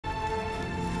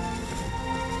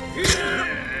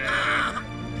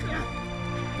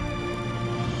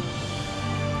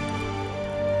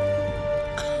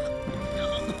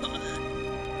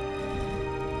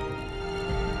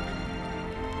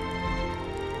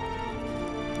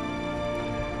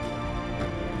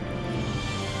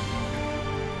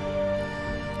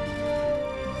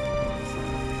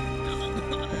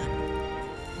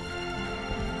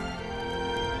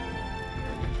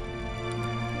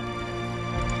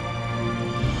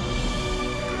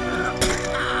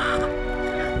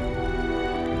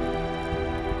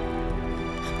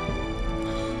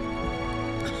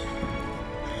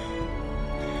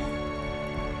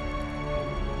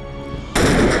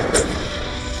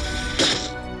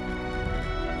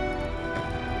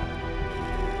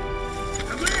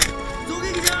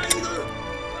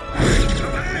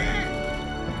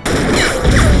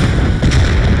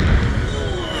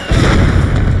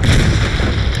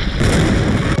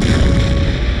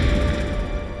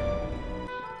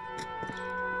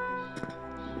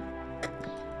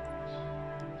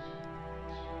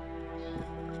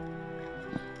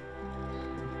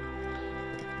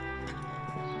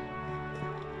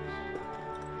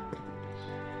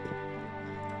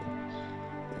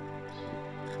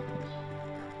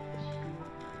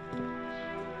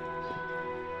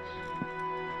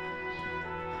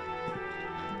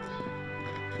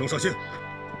龙少卿，你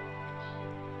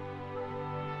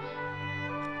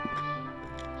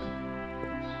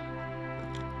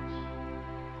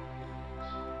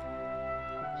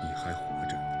还活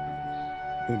着，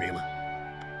不明了？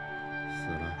死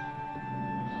了。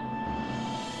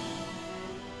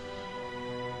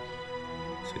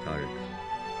其他人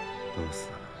都死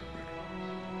了，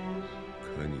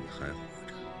可你还活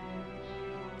着。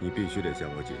你必须得向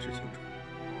我解释清楚，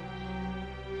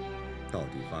到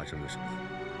底发生了什么？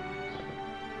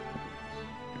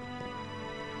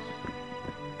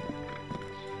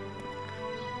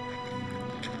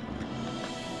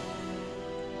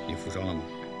 你负伤了吗？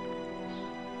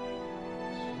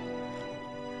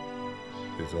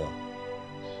别坐，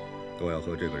都要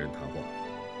和这个人谈话。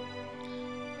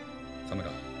参谋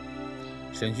长，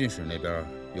审讯室那边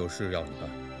有事要你办，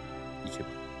你去吧。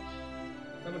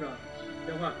参谋长，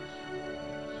电话。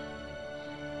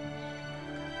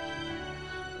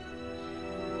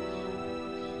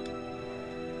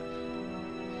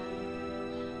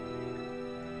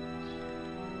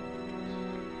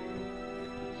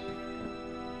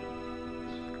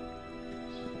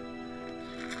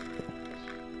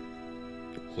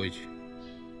回去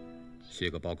写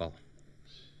个报告，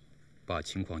把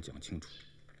情况讲清楚。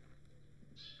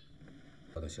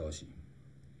他的消息，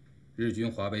日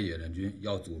军华北野战军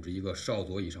要组织一个少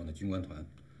佐以上的军官团，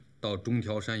到中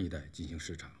条山一带进行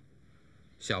视察。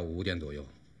下午5点左右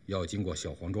要经过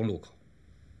小黄庄路口。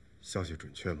消息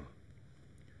准确吗？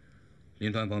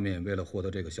林团方面为了获得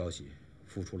这个消息，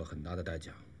付出了很大的代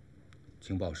价，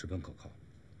情报十分可靠。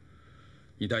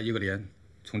你带1个连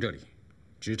从这里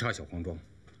直插小黄庄。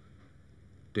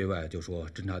 对外就说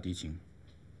侦察敌情，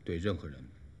对任何人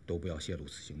都不要泄露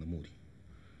此行的目的，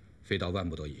非到万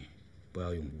不得已，不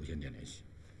要用无线电联系。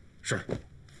是。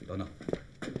等等，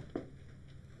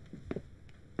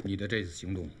你的这次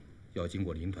行动要经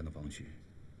过林团的防区，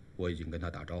我已经跟他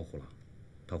打招呼了，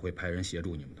他会派人协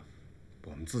助你们的。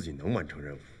我们自己能完成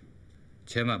任务，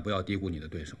千万不要低估你的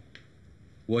对手。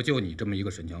我就你这么一个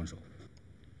神枪手，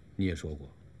你也说过，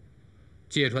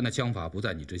芥川的枪法不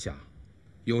在你之下。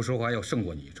 有时候还要胜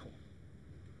过你一筹，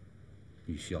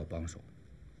你需要帮手。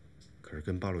可是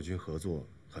跟八路军合作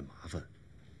很麻烦，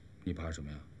你怕什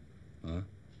么呀？啊？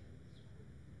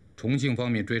重庆方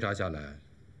面追查下来，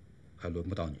还轮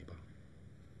不到你吧？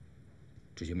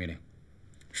执行命令。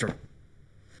是。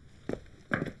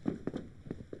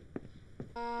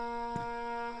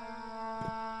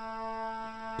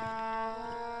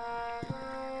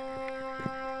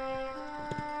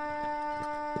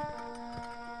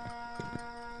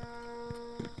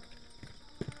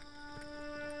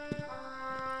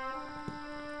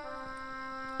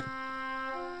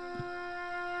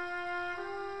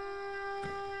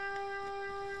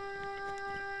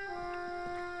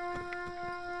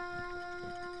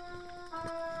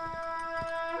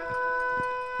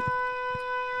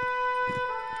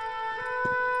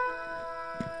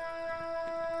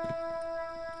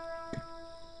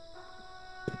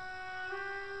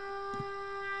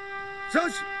消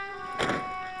息，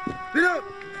立正，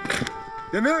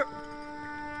点名。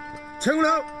钱公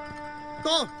良，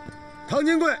到；唐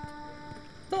金贵，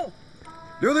到；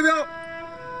刘德彪，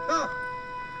到；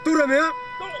杜占明，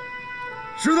到；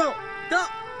石头，到；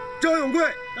张永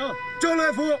贵，到；张来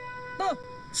福，到；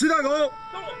齐大狗，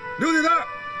到；刘铁蛋，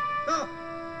到；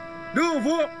刘永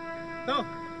福，到；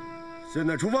现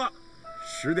在出发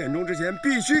，10点钟之前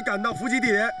必须赶到伏击地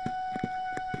点。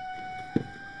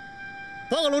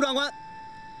报告龙长官，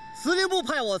司令部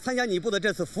派我参加你部的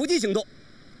这次伏击行动。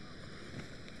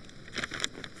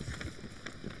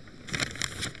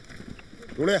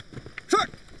主力，是。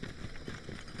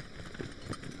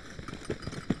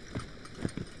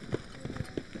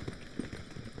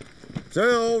向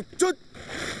右转，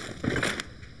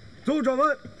左转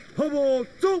弯，后步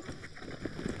走。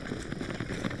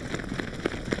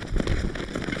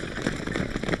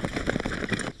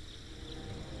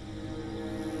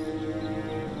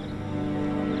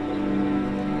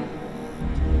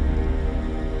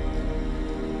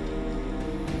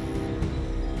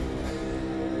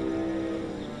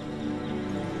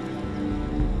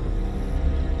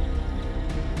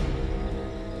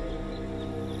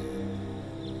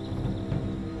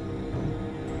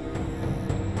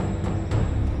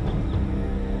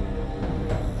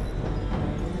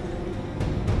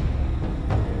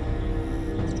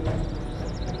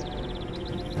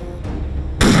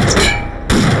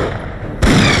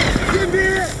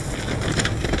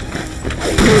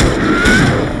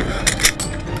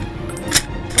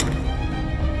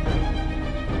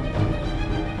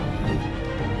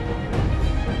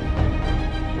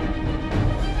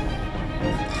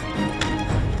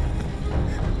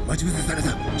待ち伏せされ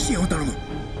た。支援を頼む。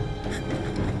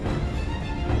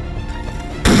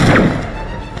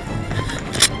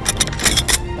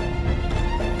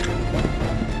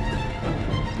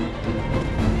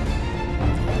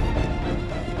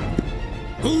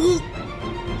本軍、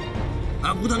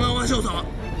芥川少佐は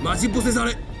待ち伏せさ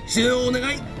れ、支援をお願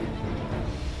い。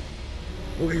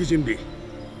攻撃準備。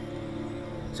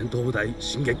戦闘部隊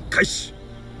進撃開始。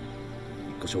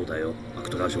1個正体を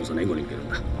芥川少佐の援護に向けるん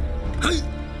だ。はい。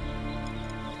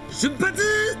出発！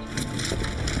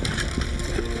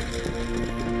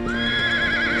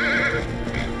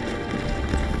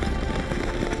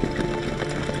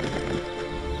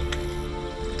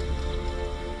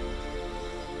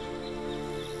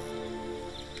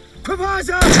快趴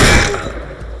下！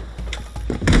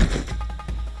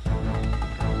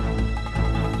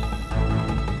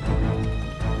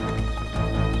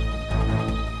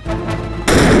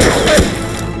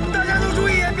大家都注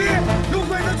意掩蔽，有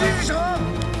鬼子狙击手！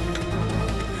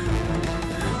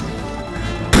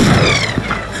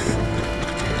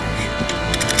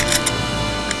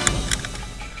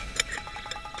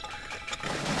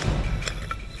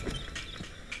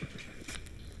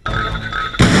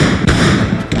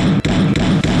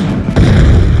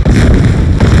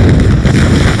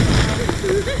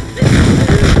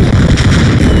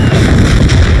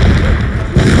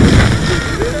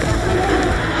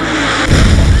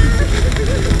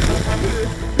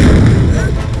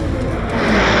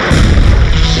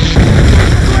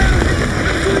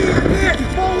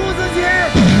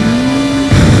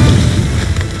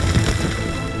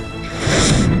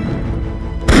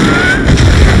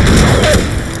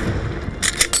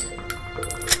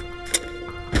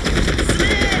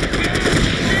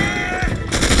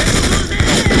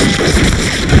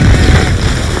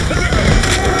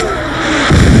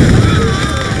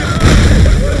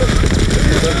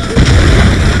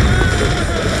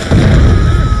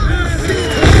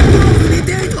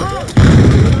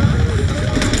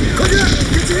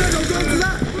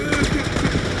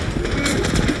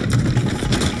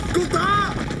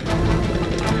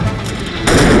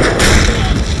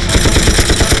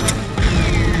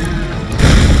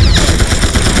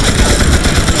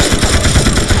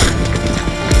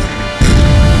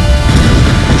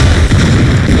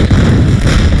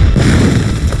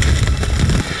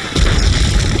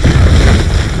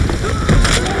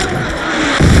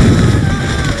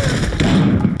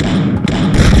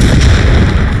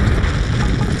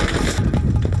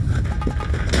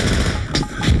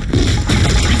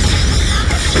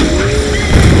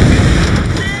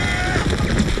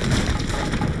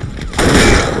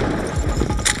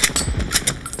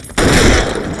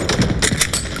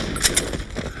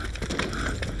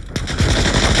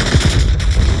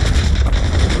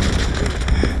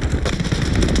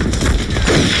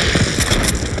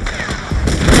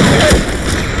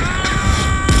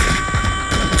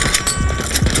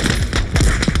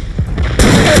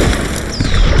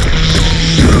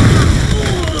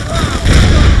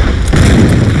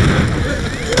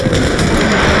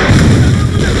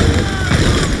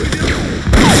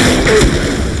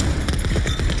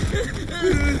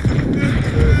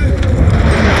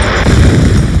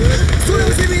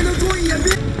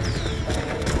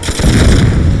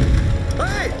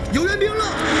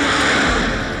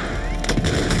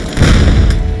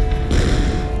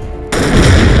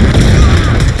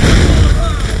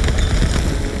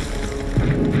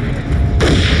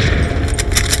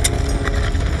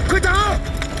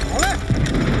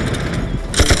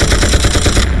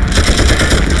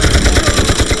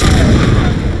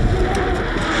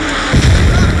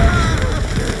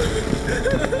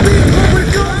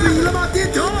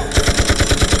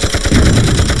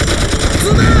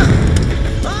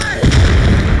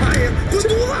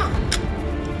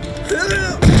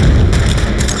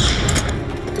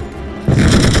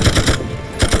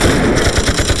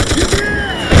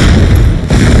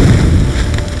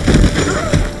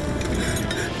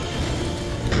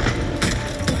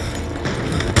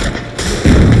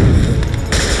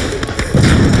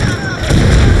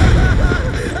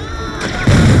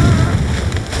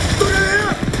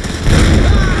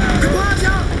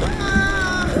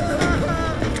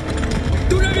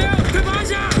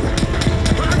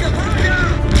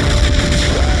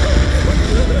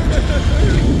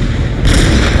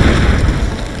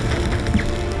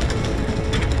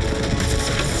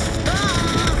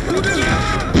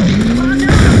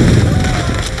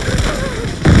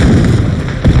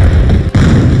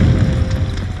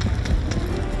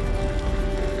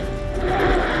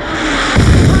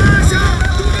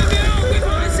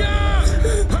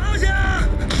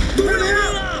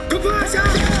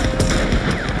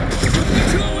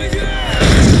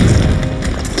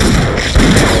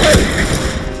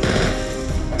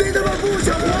不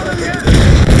想活了你！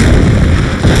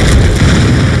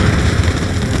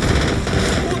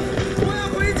我要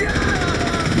回家了！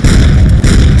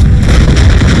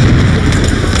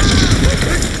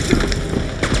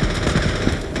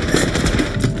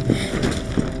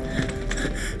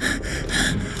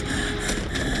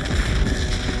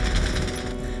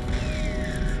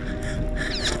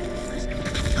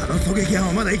狙撃犯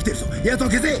はまだ生きてるぞ。奴を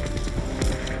消せ！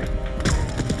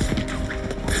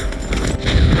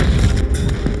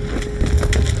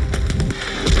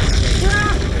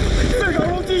这手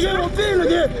龙机械有病了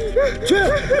你！去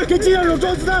给机枪手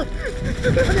装子弹！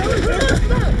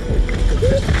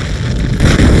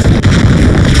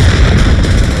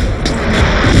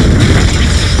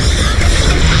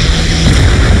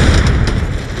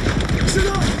是的，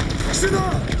是的。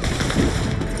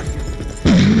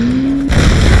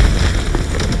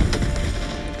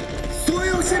所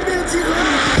有新兵集合！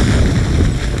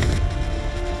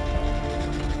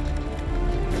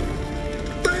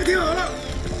大家听好了，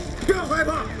不要害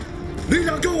怕。旅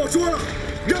长跟我说了，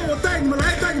让我带你们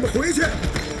来，带你们回去。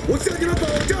我向你们保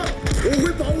证，我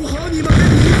会保护好你们，跟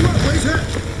你一块回去。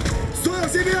所有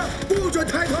新兵不准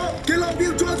抬头给老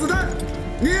兵装子弹。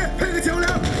你配个桥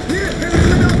梁，你配个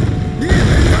人标，你配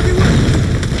个长兵棍，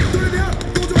队兵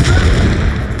都装子弹。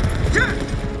是，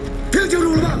听清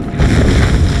楚了吧？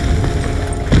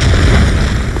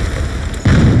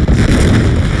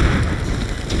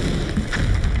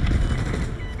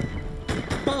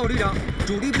报告旅长，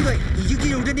主力部队已经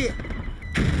进入阵地。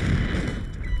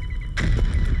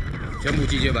全部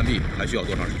集结完毕，还需要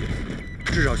多长时间？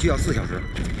至少需要4小时。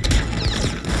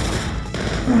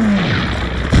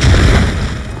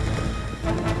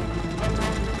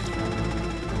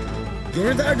有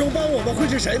人在暗中帮我们，会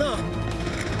是谁呢？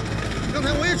刚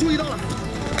才我也注意到了，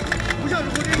不像是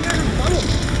国军，应该是八路。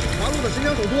八路的神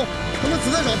枪手多，他们子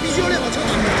弹少，必须要练好枪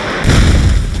法。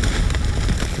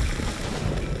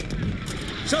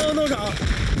伤亡多少？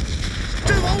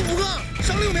阵亡5个，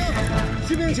伤6名。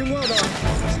新兵情况呢？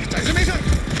暂时没事。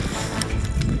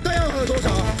弹药还有多少？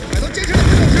还能坚持2个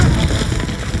小时。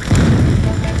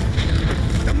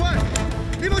长官，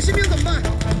那帮新兵怎么办？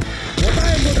我答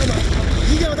应过他们，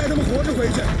一定要带他们活着回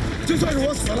去，就算是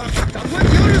我死了。长官，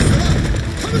你要是死了，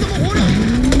他们怎么活着？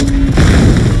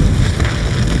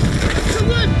长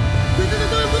官，对对对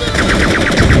对，不对。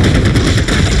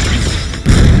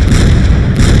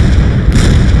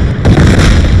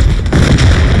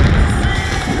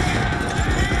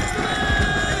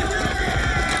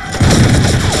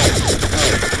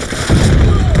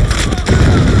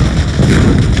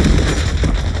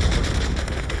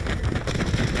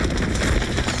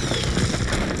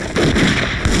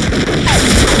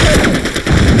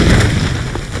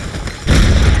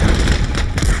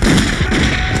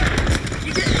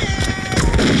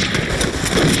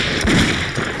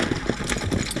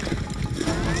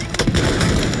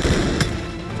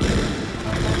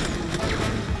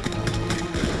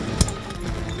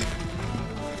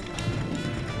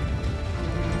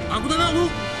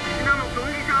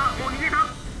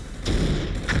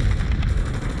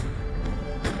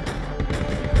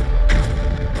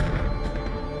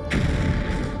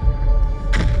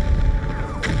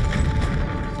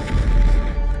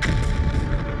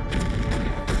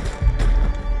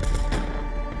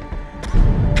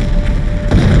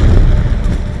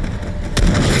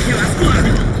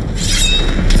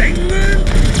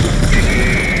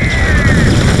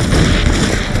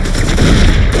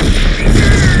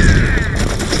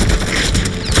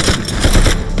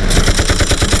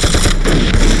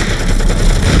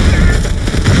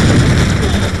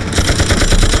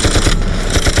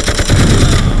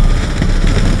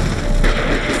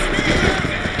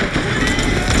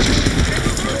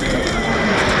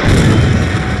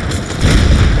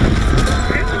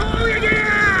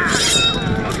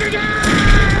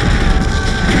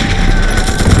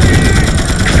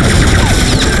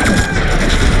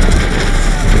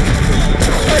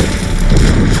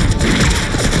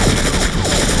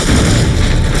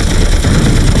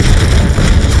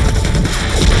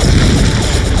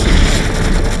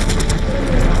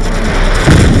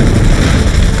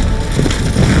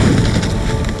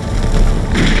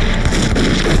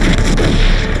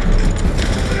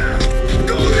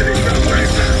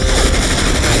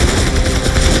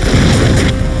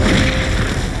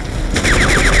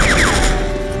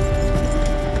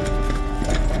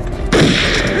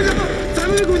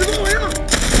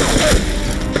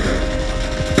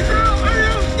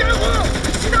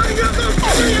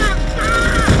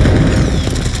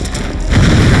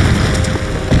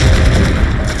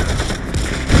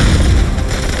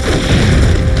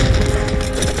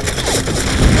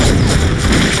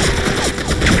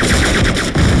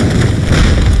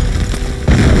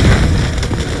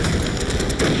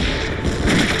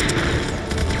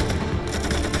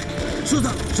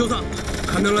少佐、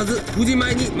必ず藤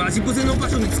前に待ち伏せの場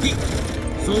所に着き、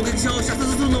狙撃者を射殺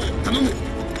するのを頼む。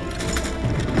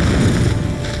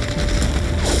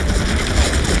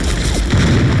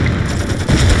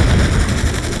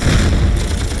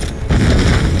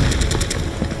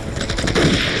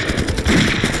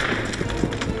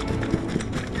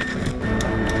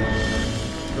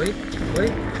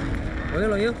喂，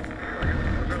老鹰。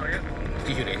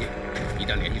继续联系，一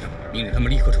旦联系上，命令他们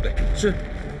立刻撤退。是。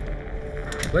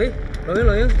喂，老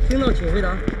鹰，听到请回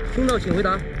答，听到请回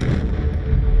答。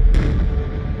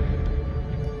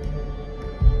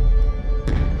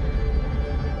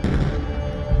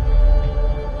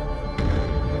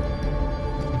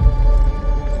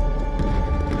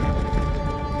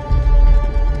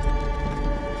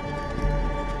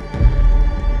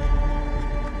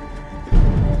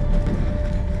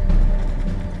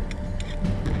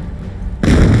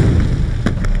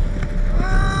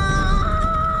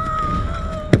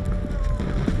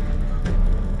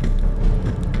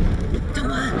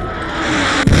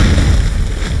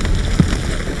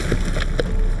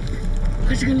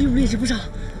联系不上，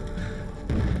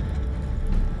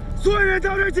所有人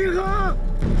到这儿集合！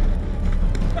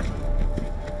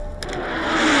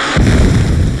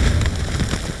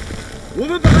我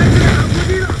们本来是来打伏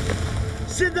击的，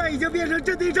现在已经变成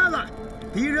阵地战了，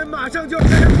敌人马上就要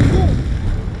开始普攻。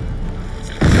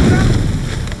小张，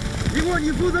一会儿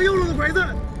你负责右路的鬼子，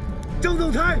郑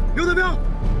总裁、刘德彪，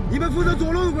你们负责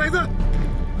左路的鬼子，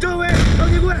政委、张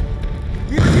金贵，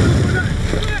你们集中作战。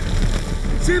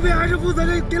新兵还是负责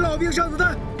给老兵上子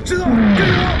弹，石头跟着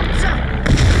我上。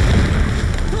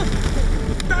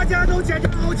大家都检查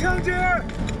好枪支，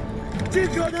尽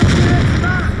可能节约子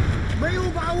弹，没有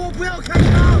把握不要开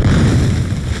枪。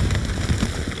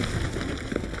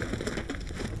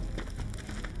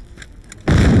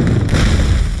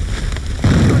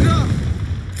大哥，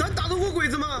咱打得过鬼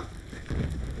子吗？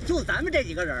就咱们这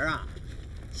几个人啊，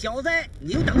小子，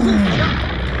你就等送死吧。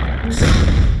啥？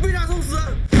为啥送死？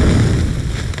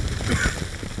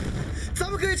咱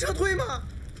们可以撤退吗？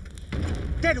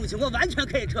这种情况完全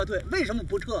可以撤退，为什么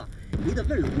不撤？你得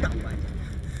问龙长官去。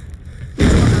你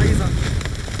说啥意思？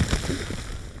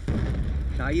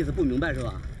啥意思？不明白是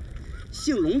吧？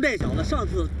姓龙这小子上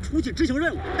次出去执行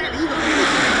任务，带了一个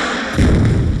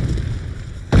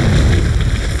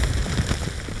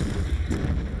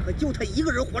可就他一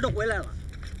个人活着回来了。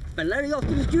本来是要送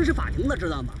军事法庭的，知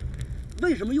道吗？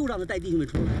为什么又让他带弟兄们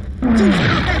出来？就想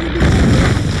让带弟兄们出来。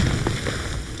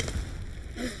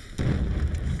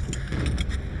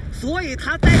所以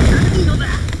他带着咱们弟兄们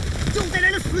就在这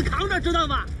里死扛着，知道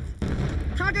吗？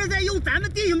他这在用咱们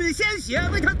弟兄们的鲜血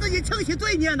为他自己清洗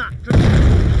罪孽呢，知道吗？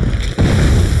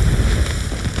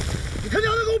你他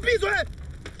娘的给我闭嘴！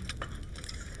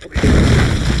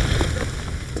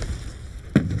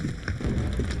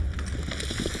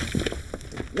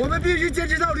我们必须坚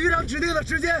持到旅长指定的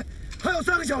时间，还有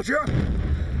3个小时。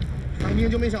当兵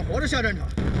就没想活着下战场。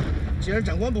既然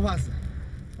长官不怕死，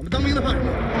我们当兵的怕什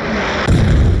么？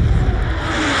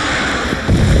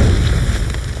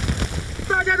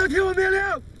大家都听我命令，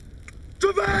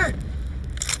准备，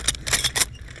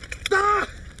打！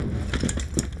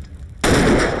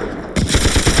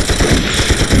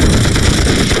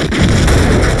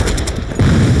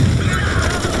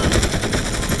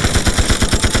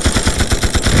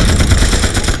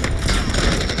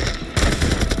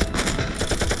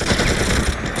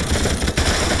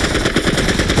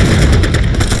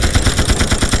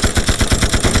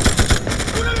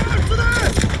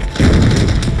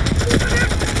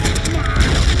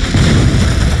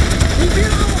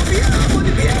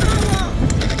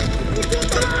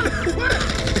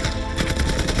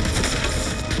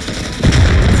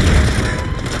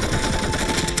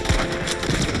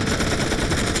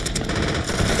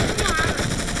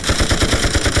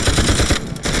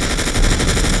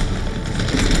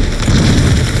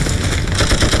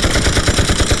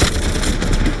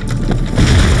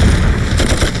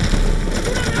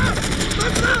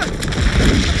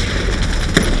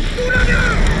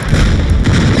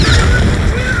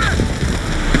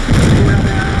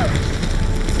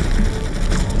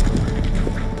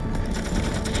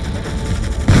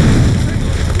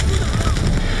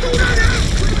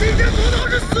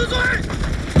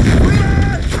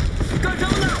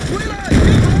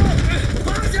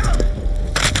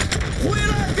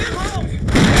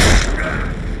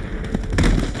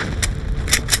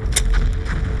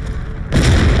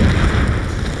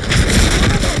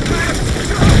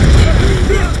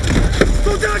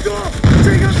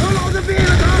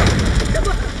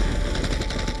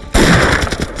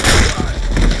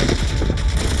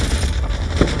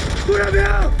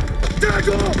站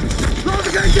住！老子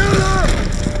开枪了！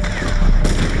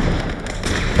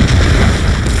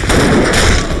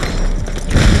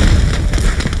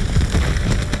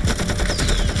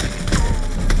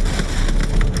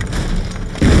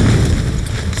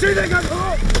在赶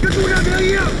头，跟杜占平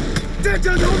一样，战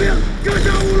场逃命，格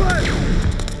杀勿论。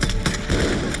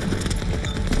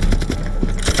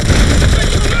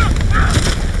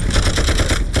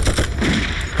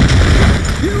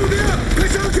一路兵，快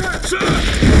上去！是。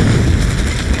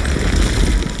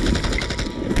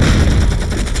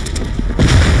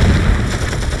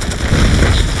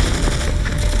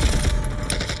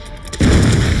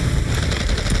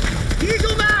弟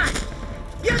兄们，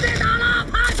别再打了，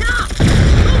趴下，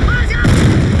都趴下！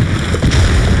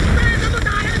再这么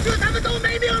打下去，咱们都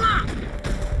没命了。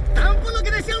咱们不能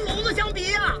跟那姓龙的相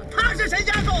比呀，他是神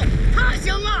杀手，他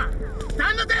行啊。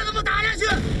咱们再这么打下去，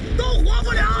都活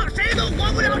不了，谁都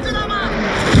活不了，知道吗？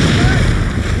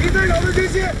你再扰乱军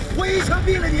心，我一枪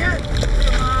毙了你！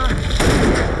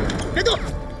别动！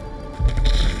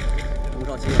龙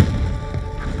少卿，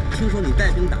听说你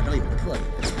带兵打仗有个特点，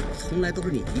从来都是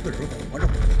你一个人活着，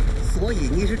所以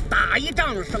你是打一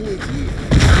仗生一急，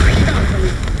打一仗生一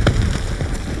急。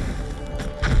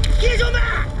弟兄们，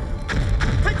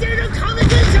他肩上扛的军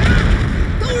衔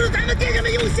都是咱们弟兄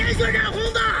们用鲜血染红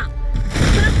的，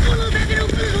咱不能再给这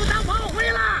군属当炮灰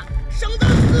了，省得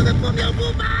死的不明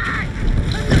不白。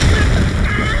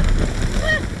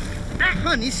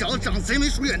看你小子长贼眉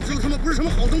鼠眼，知道他们不是什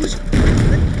么好东西。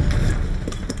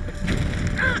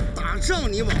打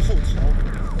仗你往后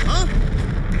逃，啊，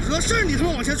惹事儿你他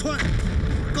妈往前窜。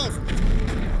告诉你，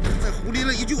再胡咧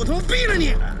了一句，我他妈毙了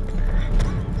你！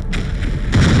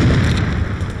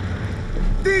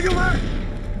弟兄们，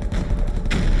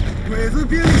鬼子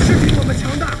兵力是比我们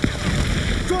强大，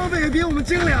装备也比我们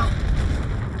精良，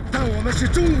但我们是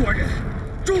中国人，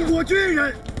中国军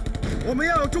人，我们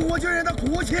要有中国军人的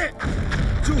骨气。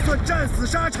就算战死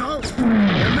沙场，我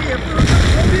们也不能当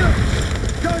逃兵，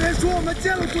让人说我们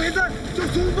见了鬼子就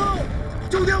怂包，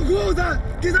就掉裤子，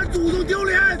给咱祖宗丢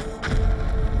脸。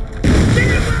弟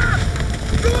兄们，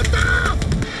给我打！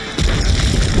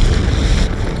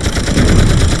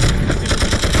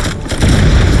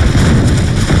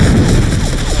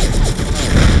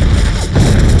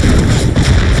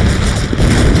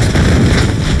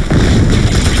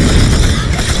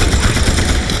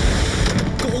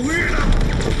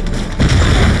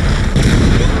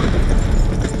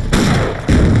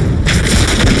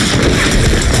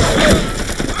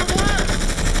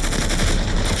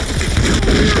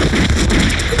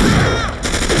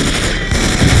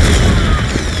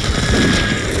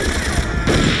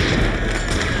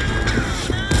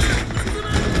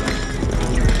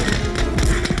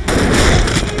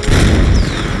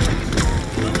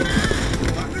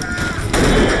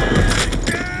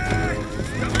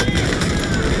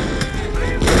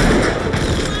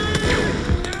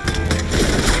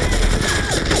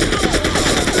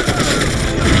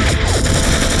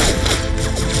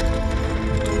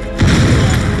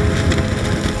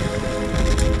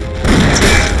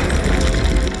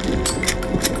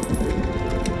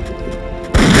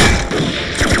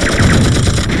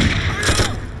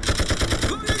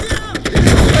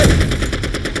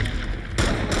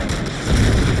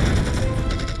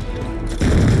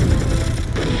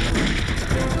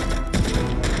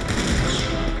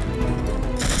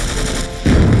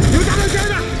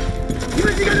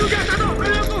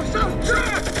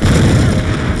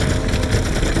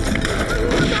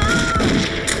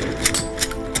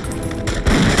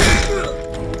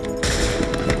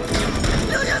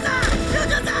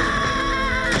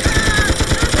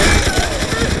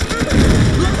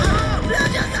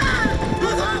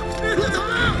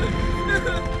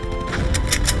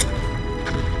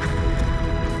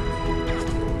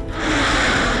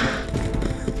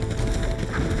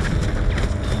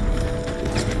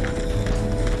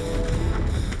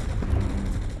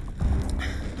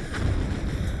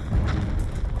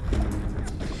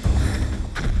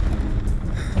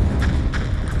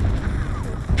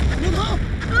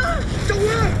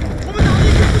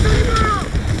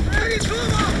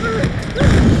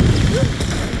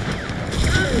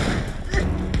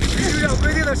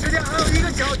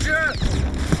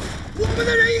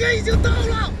已经到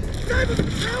了，再不太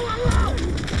晚了。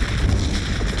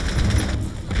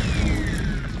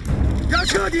要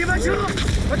彻底完成，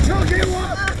把枪给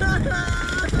我。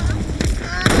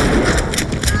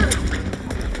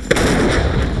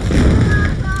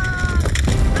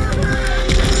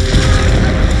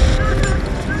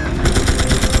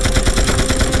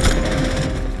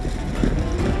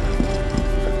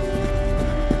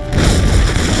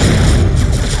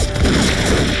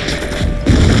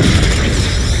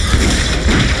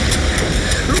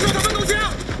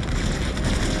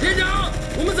连长，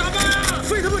我们咋办啊？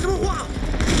废他妈什么话！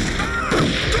啊！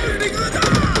告诉你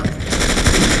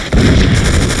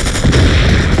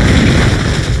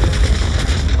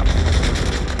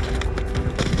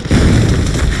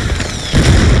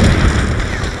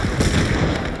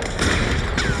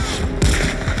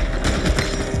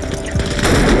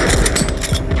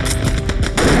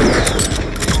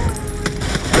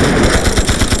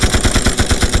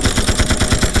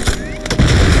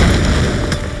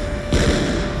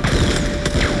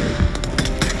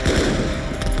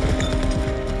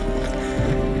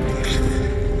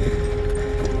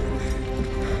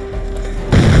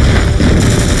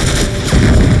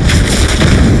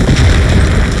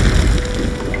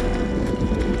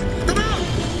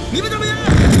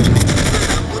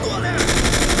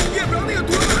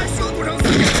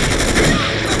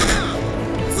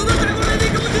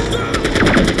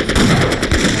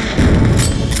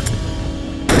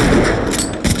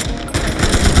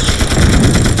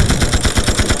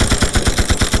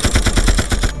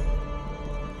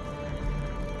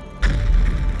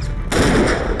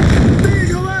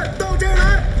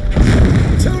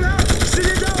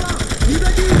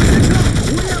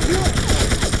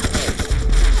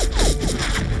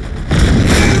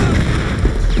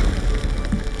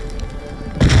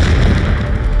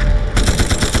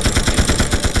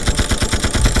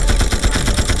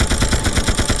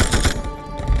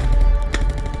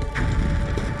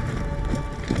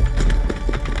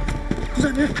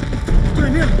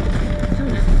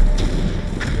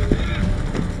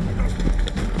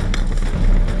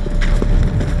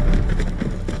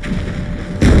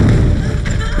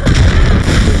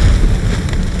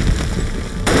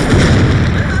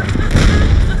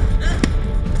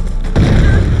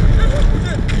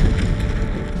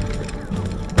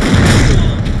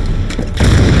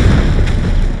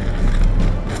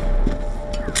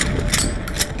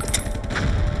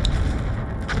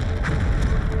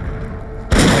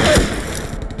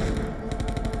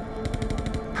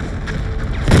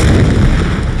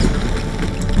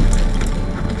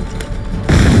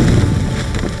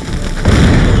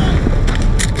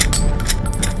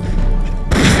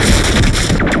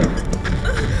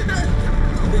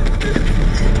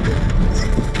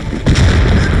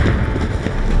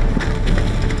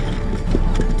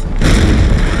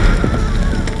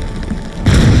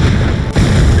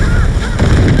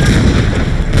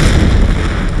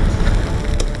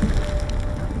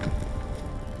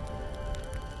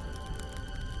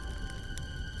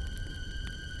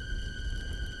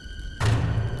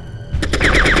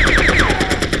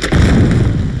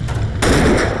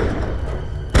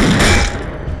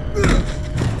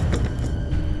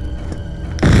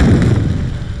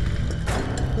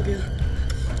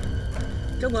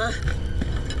长官，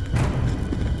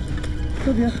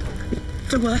和平，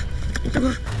长官，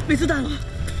没子弹了。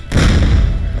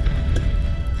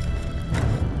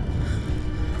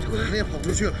长官，你也跑不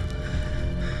出去了。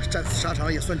战死沙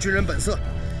场也算军人本色。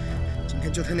今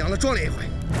天就他娘的壮烈一回。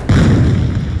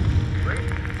喂，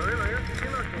老人，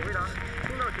听到请回答，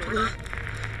听到请回答。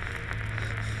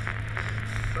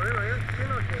老人，听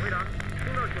到请回答，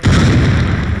听到请回答。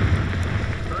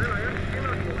老人，听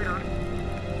到请回答。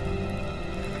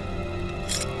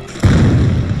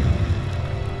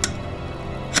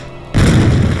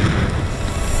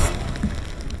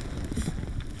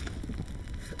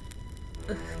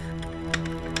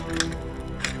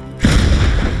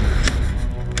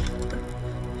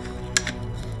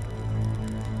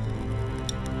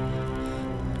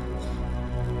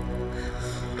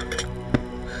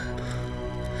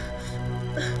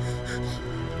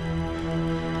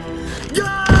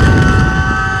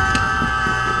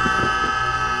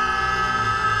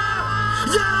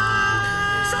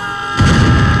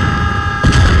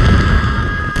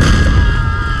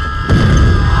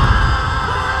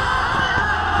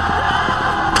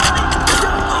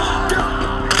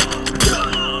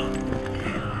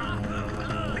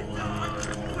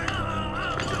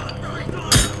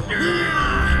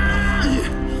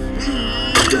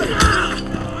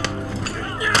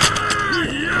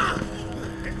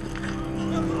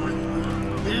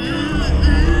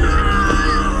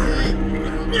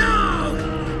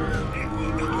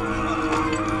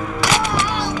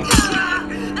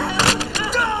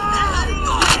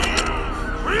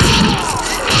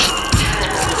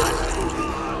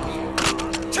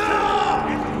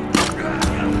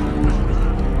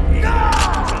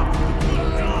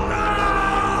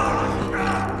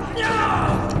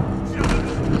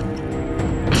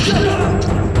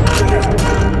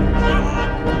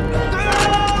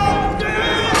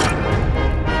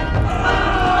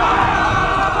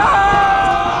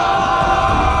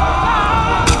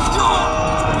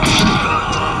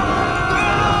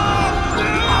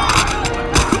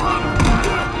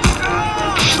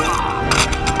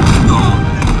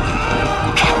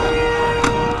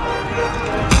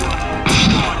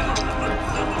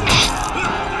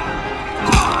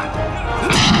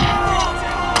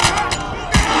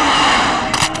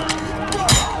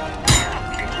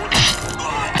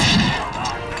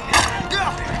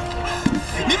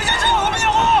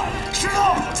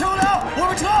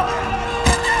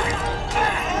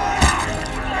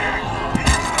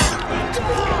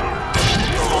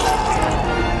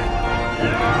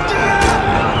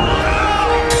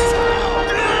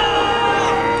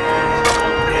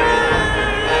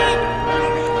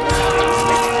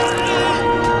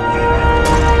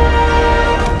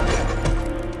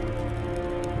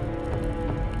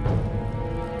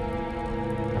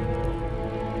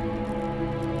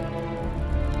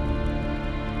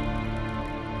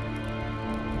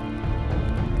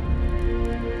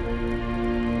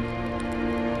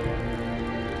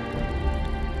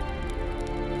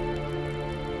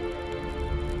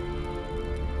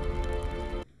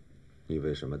你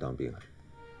为什么当兵啊？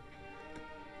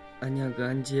俺娘跟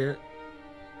俺姐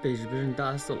被日本人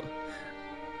打死了，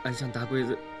俺想打鬼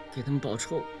子给他们报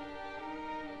仇。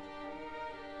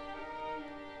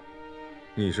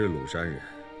你是鲁山人，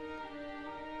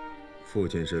父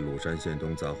亲是鲁山县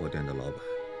东杂货店的老板，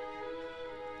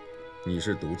你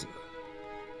是独子，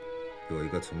有一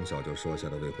个从小就瘦下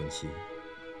的未婚妻。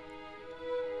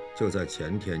就在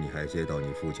前天，你还接到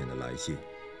你父亲的来信，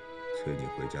催你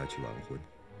回家去完婚。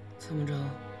参谋长，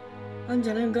俺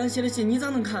家里人给俺写的信，你咋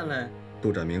能看嘞？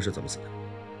杜展明是怎么死的？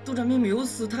杜展明没有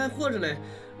死，他还活着嘞。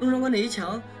龙长官那一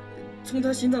枪从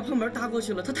他心脏旁边打过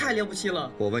去了，他太了不起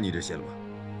了。我问你这些了吗？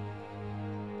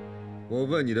我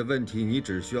问你的问题，你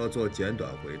只需要做简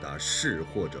短回答，是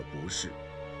或者不是。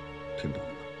听懂了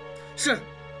吗？是。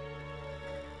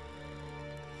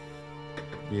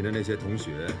你的那些同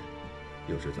学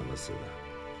又是怎么死的？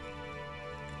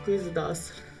鬼子打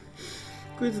死了，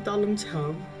鬼子打冷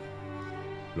枪。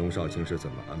龙少卿是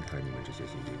怎么安排你们这些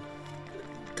新兵的？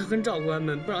他很照顾俺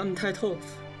们，不让俺们抬头，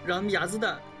让俺们压子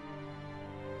弹。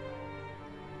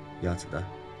压子弹？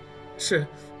是，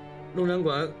龙长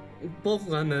官保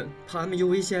护俺们，怕俺们有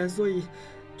危险，所以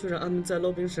就让俺们在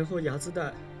老兵身后压子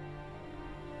弹。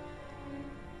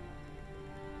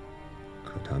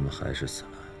可他们还是死了。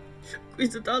鬼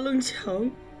子打冷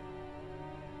枪。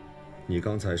你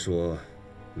刚才说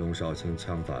龙少卿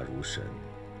枪法如神，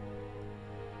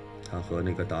他和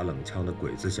那个打冷枪的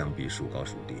鬼子相比，孰高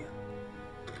孰低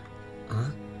啊？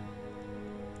啊？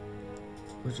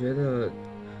我觉得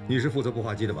你是负责步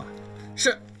话机的吧？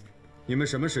是。你们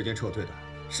什么时间撤退的？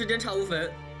时间差5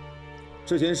分。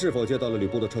之前是否接到了吕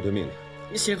布的撤退命令？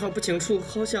信号不清楚，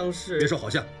好像是。别说好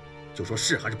像，就说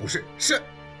是还是不是？是。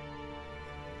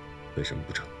为什么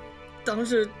不成？当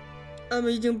时，俺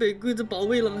们已经被鬼子包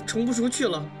围了，冲不出去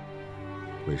了。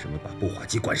为什么把步话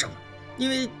机关上了？因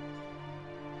为，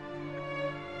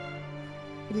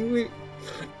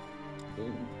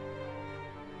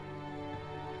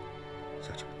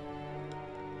下去吧。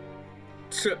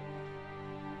是。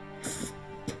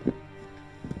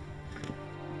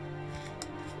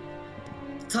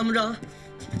参谋长，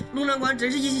龙长官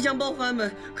真是一心想保护俺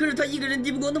们，可是他一个人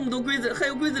敌不过那么多鬼子，还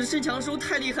有鬼子的神枪手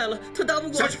太厉害了，他打不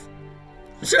过。下去。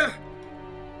是。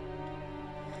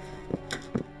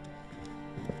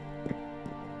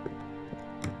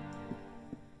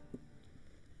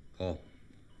好，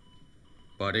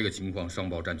把这个情况上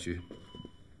报战区。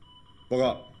报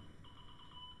告。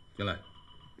进来。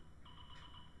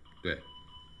对。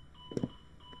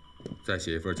再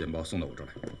写一份简报送到我这儿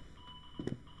来。好。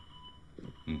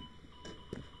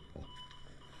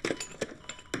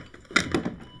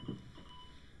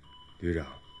旅长，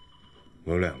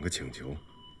我有2个请求。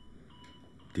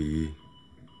第一，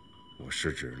我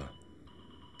失职了，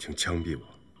请枪毙我。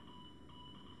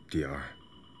第二，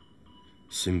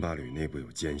辛巴旅内部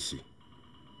有奸细，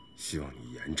希望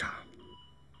你严查。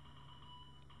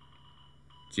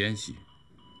奸细？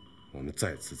我们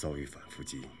再次遭遇反伏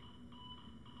击。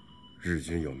日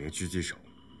军有名狙击手，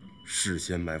事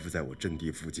先埋伏在我阵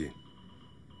地附近。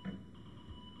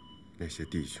那些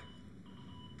弟兄，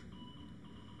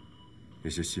那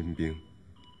些新兵，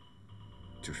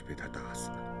就是被他打死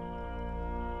的。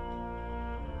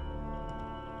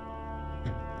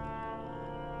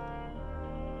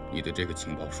你的这个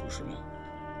情报属实吗？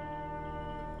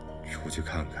出去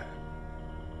看看，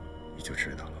你就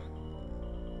知道了。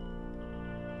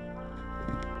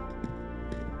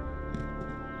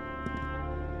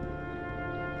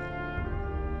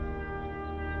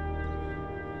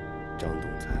张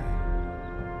东才、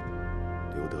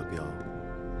刘德彪、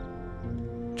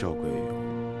赵桂勇、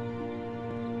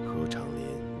何长林、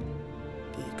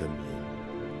李根民、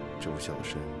周孝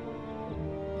申、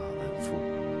马万富、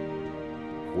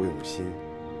胡永新、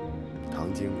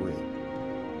唐金贵、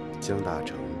江大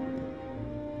成、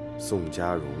宋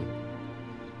家荣、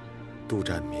杜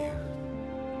占明，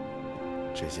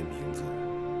这些名字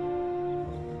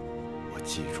我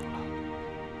记住了。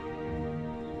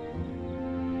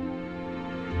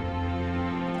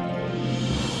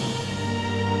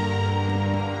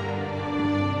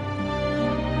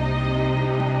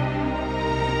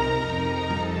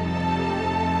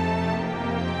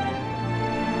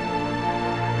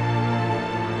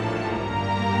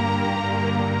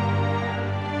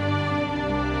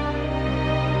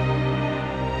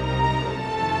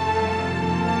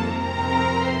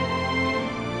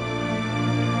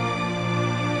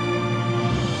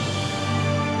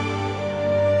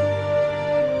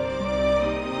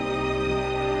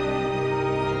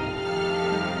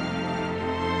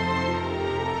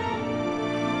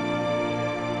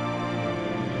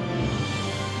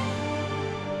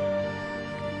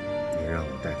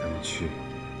带他们去，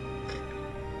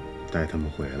带他们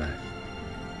回来，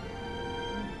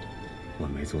我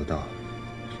没做到。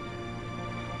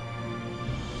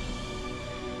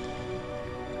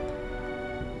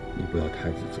你不要太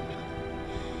自责了，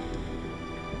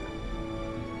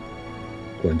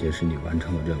关键是你完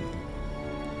成了任务，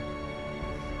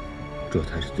这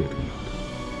才是最重要的。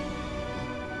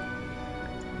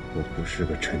我不是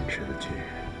个称职的军人，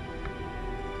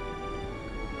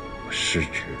我失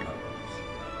职了。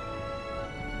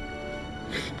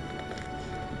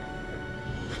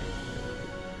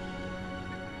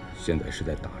现在是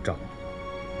在打仗，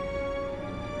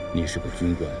你是个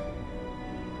军官，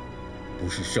不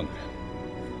是圣人，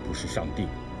不是上帝。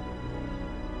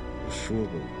我说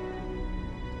过，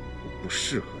我不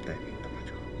适合带兵打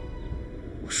仗。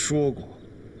我说过，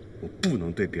我不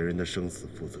能对别人的生死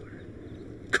负责任。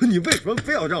可你为什么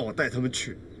非要让我带他们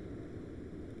去？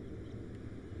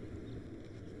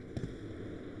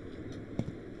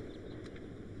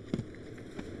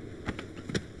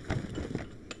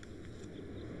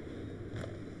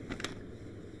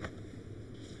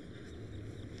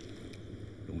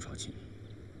少卿，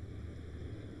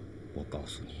我告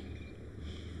诉你，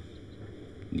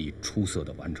你出色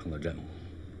地完成了任务，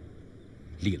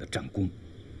立了战功，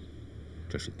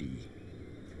这是第一。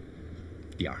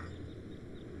第二，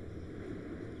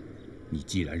你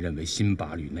既然认为辛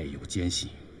巴旅内有奸细，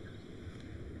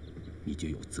你就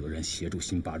有责任协助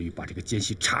辛巴旅把这个奸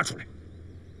细查出来。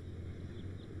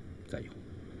再有，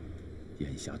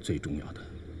眼下最重要的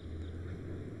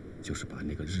就是把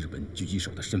那个日本狙击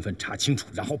手的身份查清楚，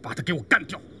然后把他给我干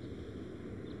掉。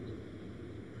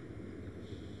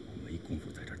我没工夫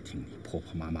听你婆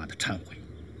婆妈妈的忏悔，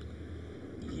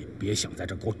你也别想在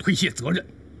这给我推卸责任。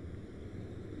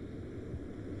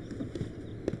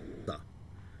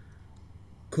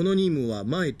この任務は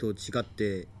前と違っ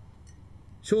て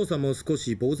少佐も少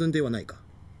し呆然ではないか。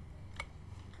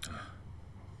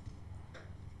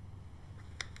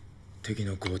敵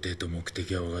の工程と目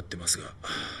的は分かってますが、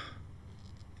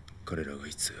彼らが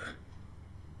いつ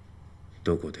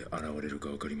どこで現れるか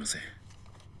分かりません。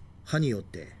歯によっ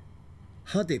て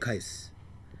歯で返す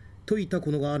といったこ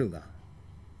とがあるが、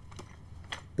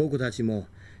僕たちも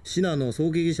シナの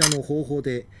狙撃者の方法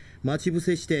で待ち伏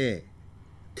せして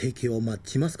敵を待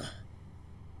ちますか。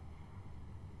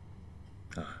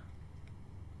ああ、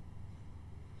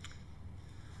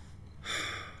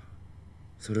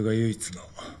それが唯一の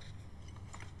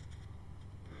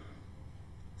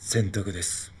選択で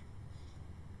す。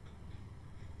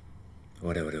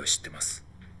我々は知ってます。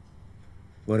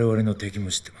我々の敵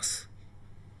も知ってます。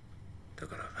だ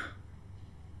から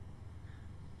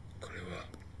これは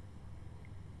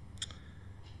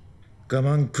我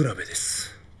慢比べで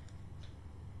す。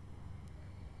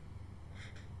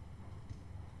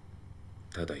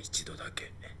ただ一度だけ。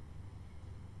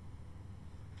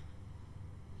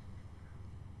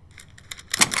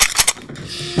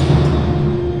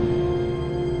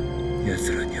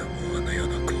奴らにはもうあのよう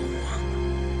な幸運は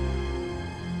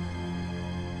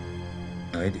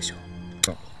ないでしょう。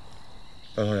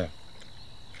大少爷，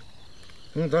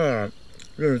咱俩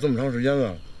认识这么长时间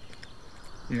了，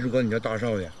一直管你叫大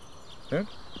少爷。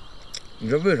你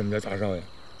这为什么叫大少爷？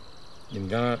你们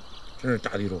家真是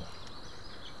大地主。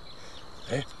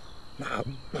哎，那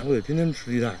不得天天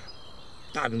吃鸡蛋，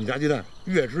大饼加鸡蛋，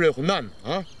越吃越混蛋呢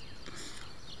啊！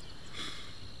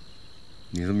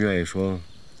你这么愿意说，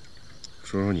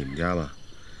说说你们家吧。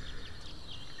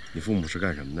你父母是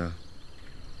干什么的？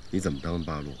你怎么当的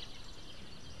八路？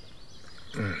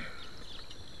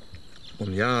我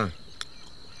们家，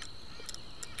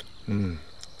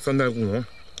三代务农。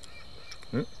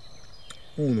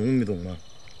务农你懂吗？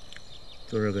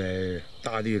就是给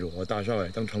大地主和大少爷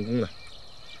当长工的。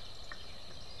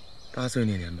8岁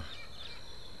那年吧，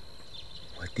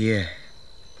我爹、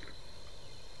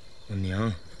我娘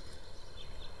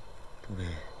都被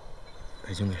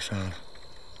白军给杀了，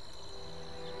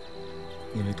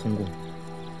因为通共。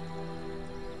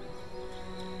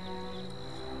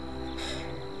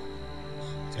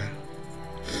家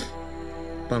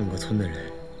半个村的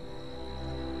人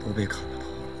都被砍了头。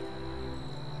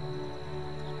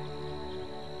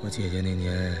我姐姐那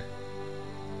年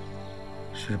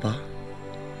18。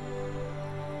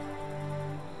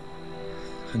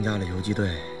参加了游击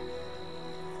队，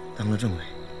当了政委，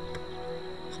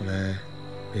后来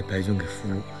被白军给俘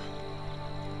虏了，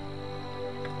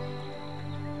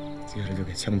接着就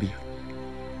给枪毙了。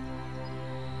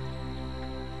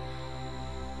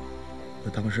我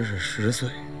当时是10岁，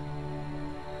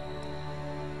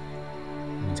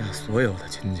我们家所有的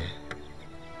亲戚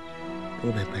都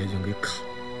被白军给砍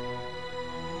了，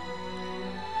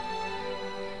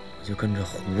我就跟着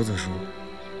胡子叔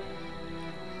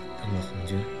当了红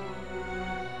军，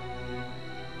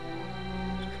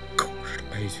狗日的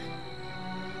白军！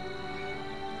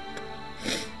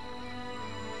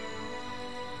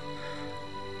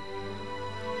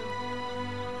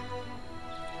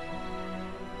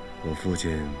我父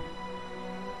亲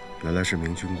原来是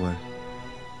名军官，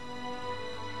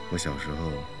我小时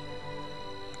候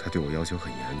他对我要求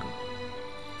很严格，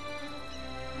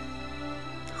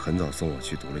很早送我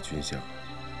去读了军校。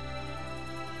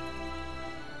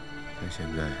但现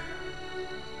在，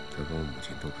他跟我母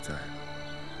亲都不在了，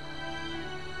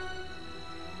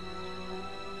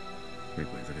被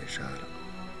鬼子给杀了。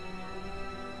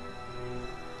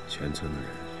全村的人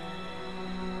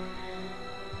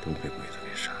都被鬼子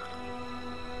给杀了，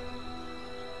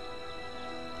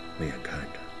我眼看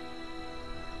着，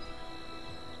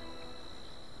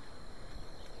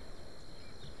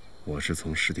我是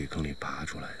从尸体坑里爬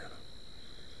出来的。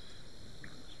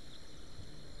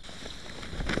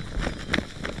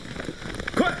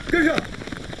跟上！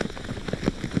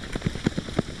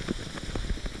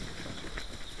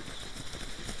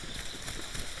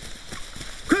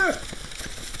快点！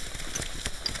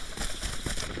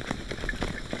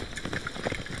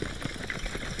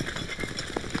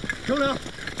首领，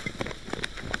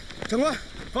长官，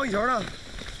方一球呢？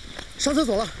上厕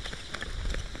所了。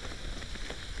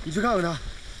你去看看他。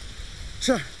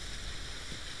是。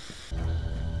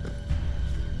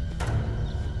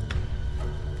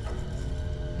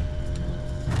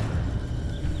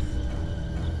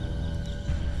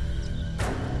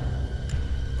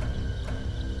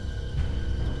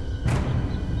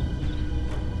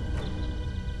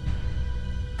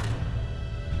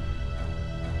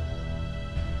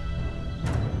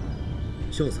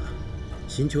少佐、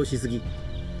慎重しすぎ。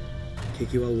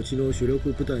敵はうちの主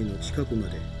力部隊の近くま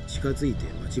で近づいて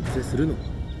待ち伏せするの。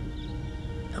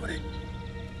黙れ。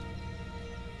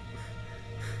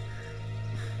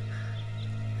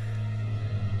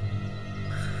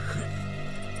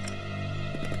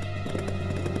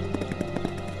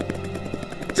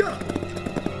じゃあ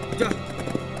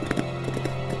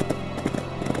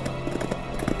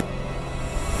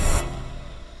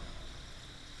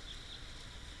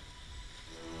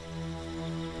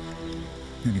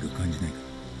何か感じないか。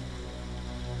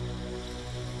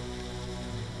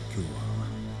今日は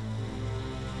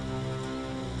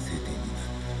晴天にな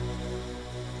る。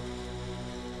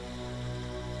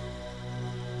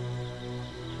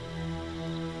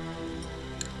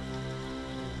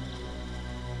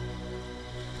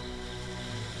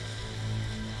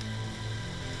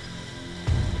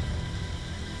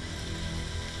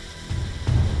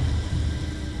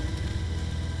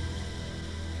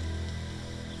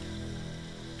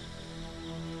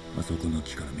あそこの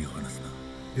木から目を離すな。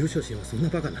劉少子はそんな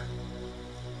バカな。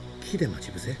木で待ち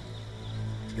伏せ？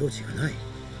用地がない。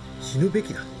死ぬべ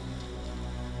きだ。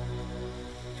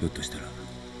ひょっとしたら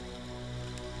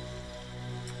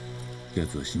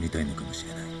奴は死にたいのかもし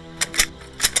れな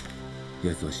い。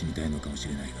奴は死にたいのかもし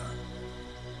れないが、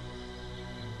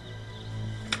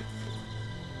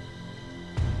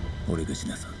俺が死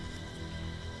なさん。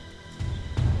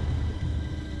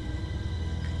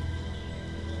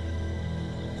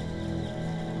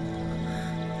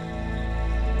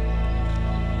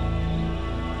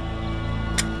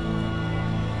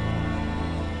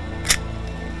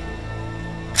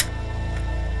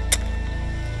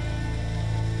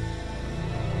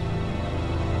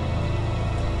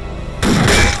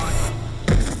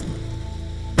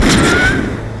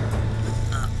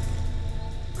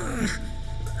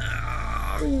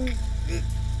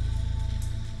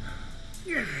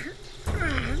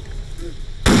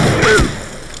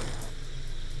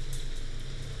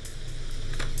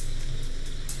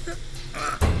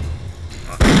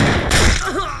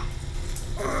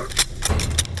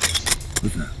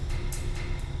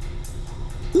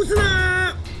撃つ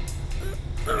な！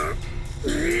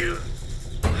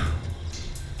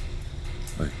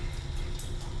はい、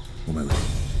お前は。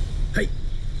はい。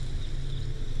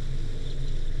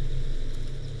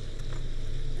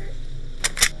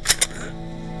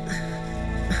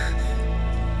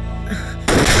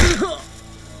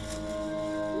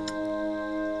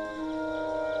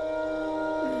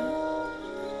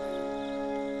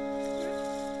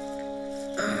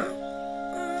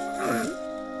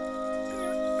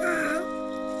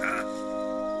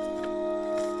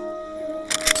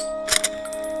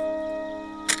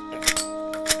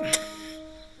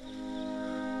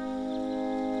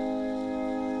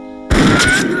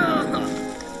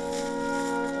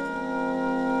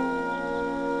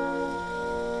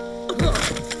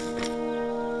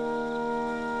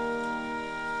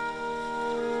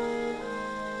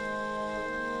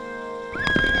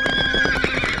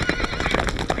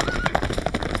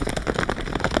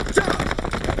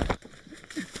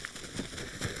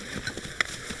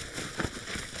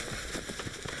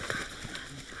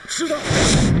知道，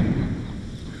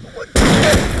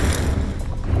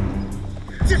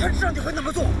既然知道你会那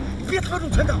么做，别逃出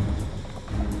圈套。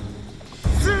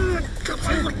这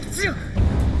防火镜。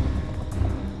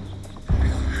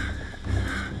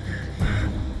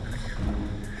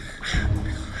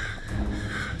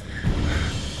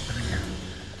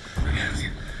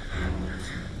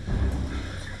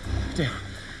这样，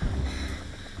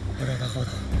我绕到后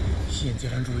头，吸引敌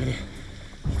人注意力，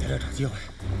你在这找机会。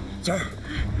娟儿，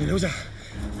你留下，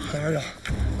带二药，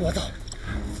给我走。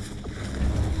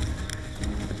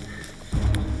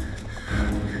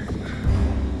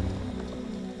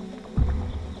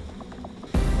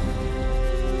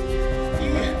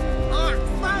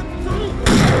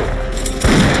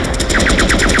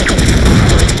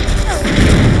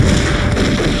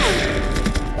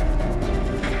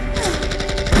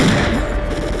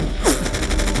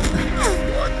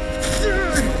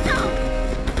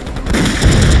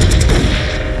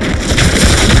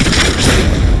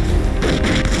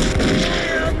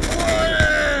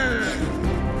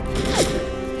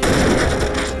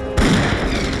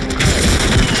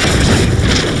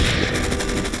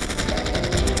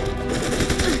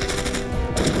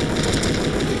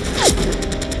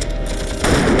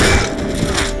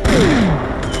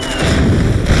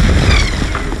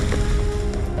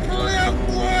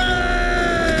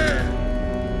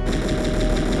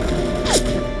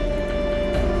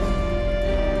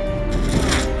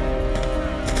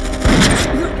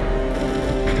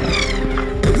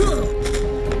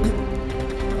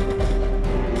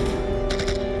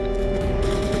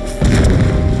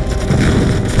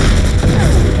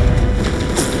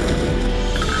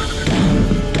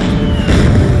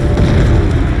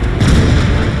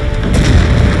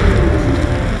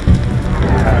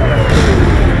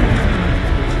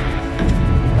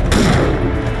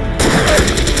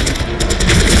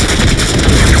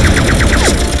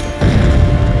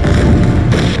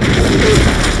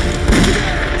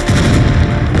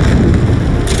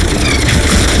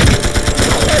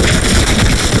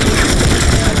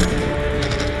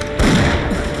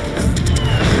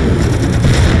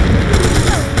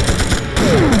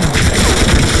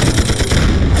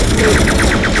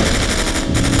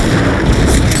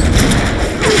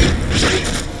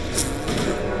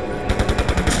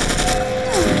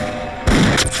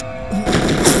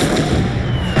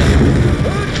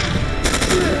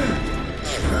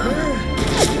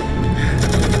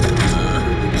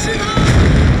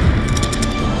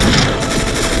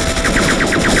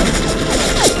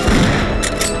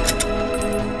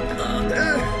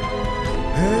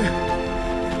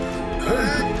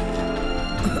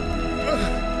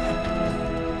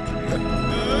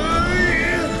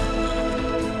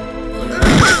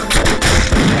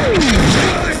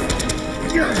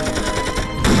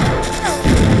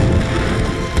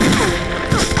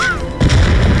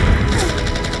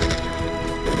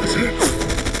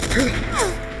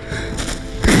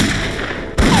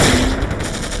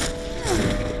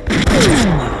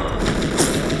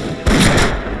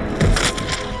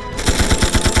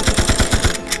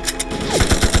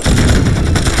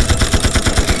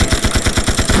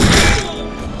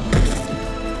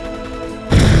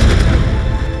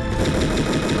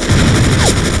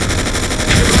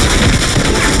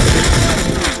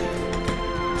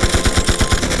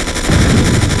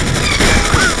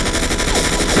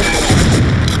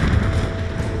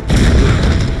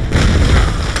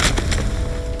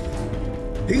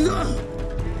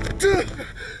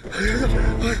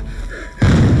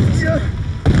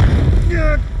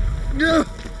医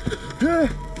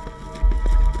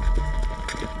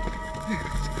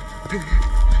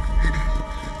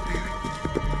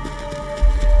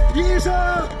生，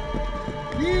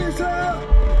医生，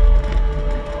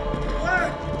快！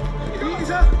医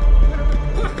生，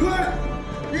快！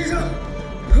医生，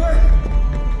快！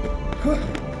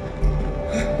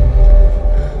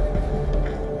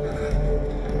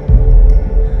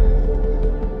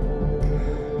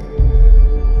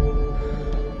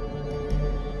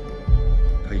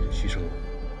他已经牺牲了。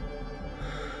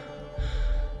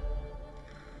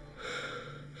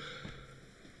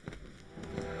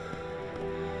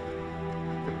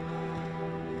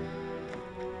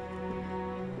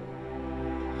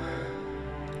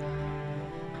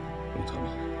陆特明，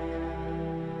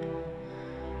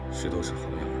石头是好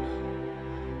样的，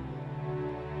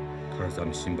他是咱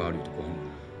们辛巴旅的光荣。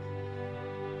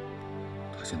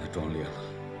他现在壮烈了，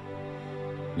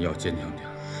你要坚强点。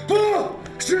不，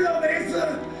石头没死，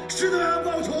石头要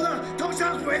报仇的，他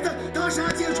杀鬼子，他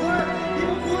杀芥川，你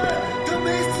们滚，他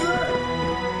没死。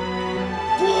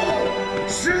不，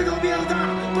石头命大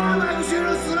，800个学生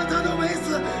死了，他都没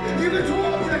死，你们出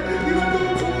去，你们都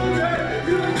出去，你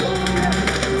们出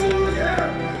去，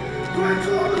快出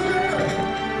去！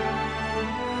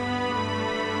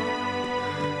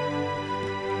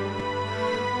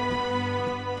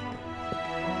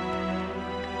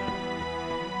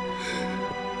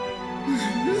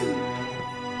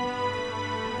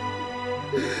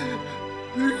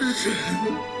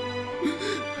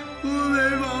我没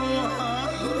保护好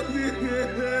你，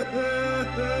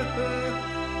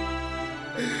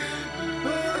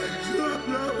说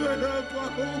了为了保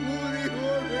护你，我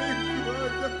没做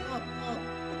到。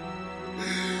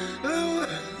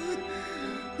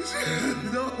我知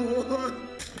道我。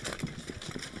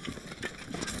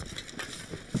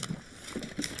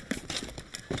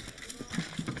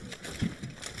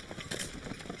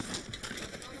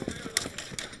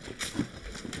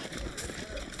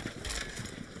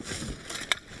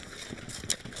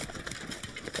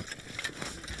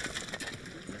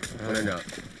副连长，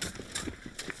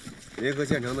联合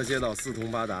县城的街道四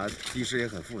通八达，地势也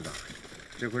很复杂，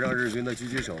这会让日军的狙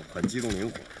击手很机动灵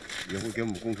活，也会给我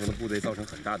们攻城的部队造成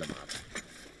很大的麻烦。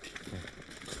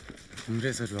我们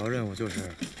这次主要任务就是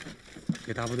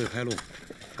给大部队开路，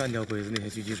干掉鬼子那些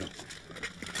狙击手。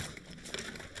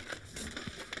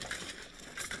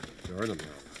角儿怎么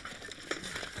样？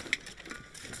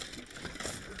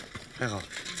还好，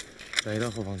转移到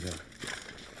后方去了。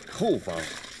后方？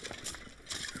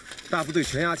大部队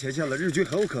全压前线了，日军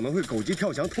很有可能会狗急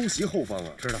跳墙偷袭后方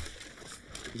啊！知道，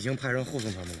已经派人护送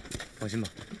他们了，放心吧。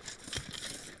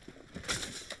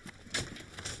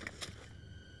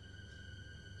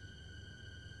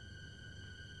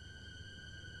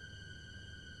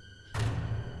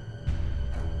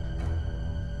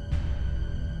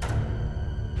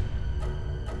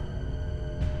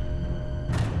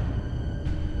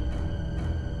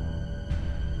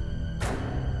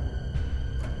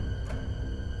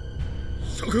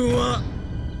諸君は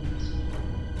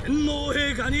天皇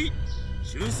陛下に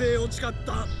忠誠を誓っ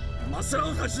たマスラ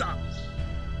オたちだ。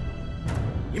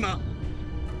今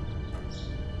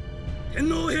天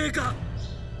皇陛下、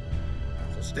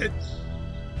そして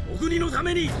お国のた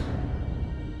めに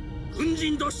軍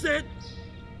人として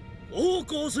奉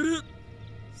公する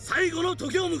最後の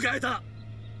時を迎えた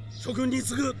諸君に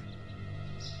次ぐ己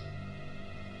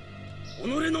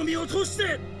の身を賭し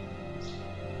て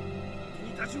敵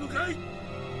に立ち向かい、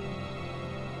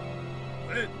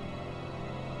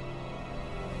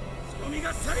その身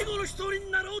が最後の一人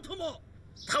になろうとも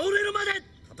倒れるまで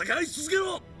戦い続け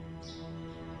ろ。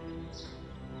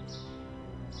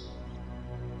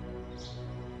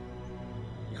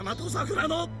大和桜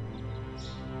の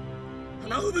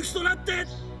花吹雪となって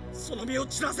その身を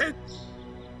散らせ。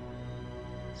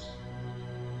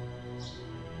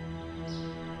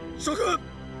諸君、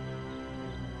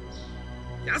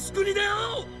靖国で会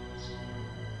おう。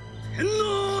天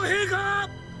皇陛下、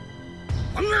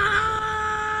万歳！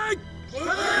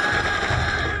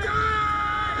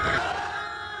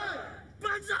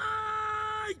万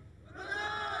歳！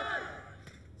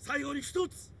最後に一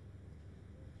つ、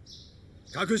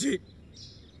各自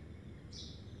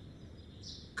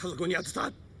家族に宛て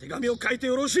た手紙を書いて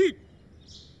よろしい。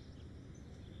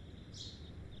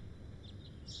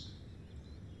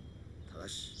ただ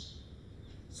し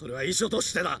それは遺書と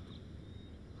してだ。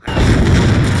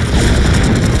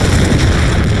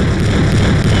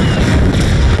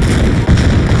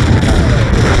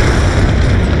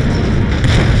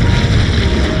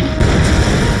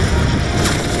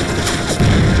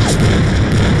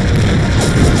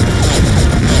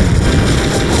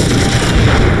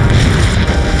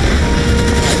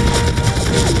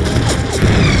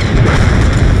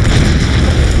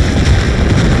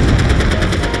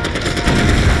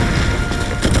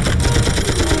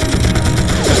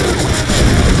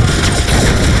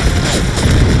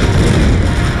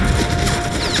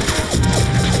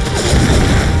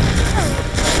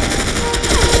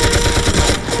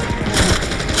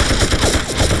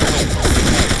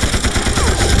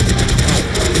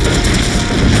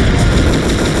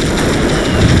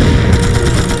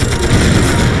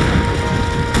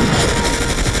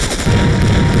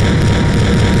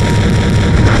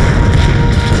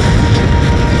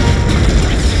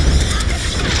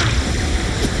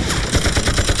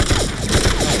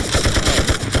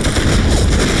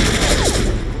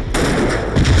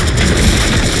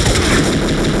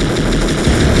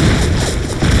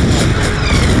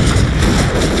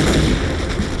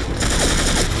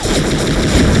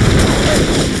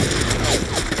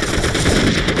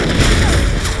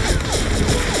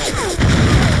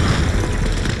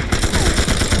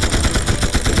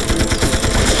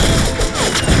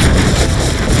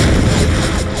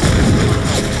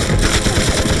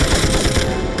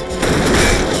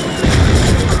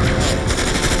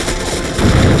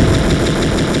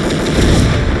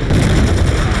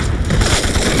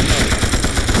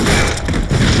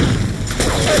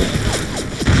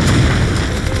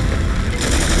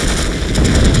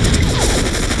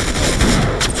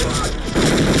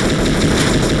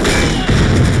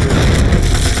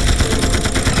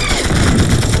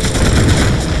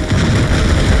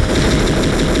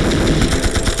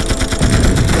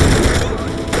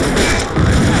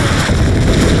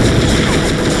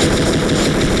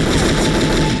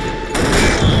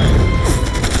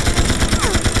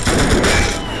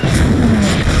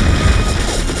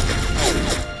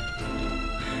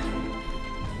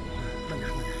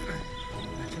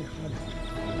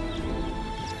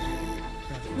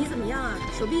你怎么样啊？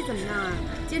手臂怎么样啊？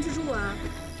坚持住啊！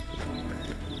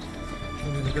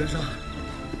兄弟，你跟上。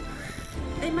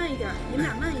哎，慢一点，你们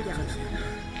俩慢一点。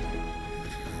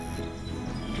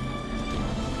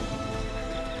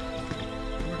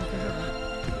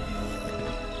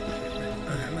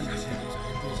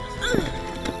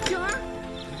九儿，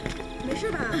没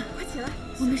事吧？快起来！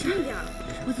我没事，慢点，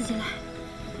我自己来。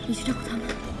你去照顾他们。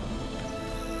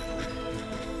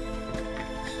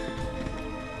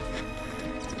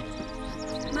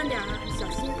 慢点啊，小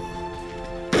心！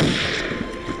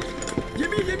隐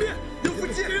蔽，隐蔽，有伏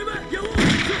击！人们掩护！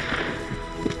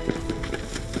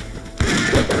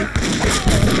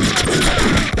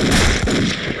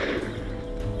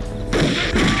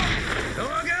等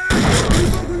我给！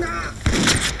放空他！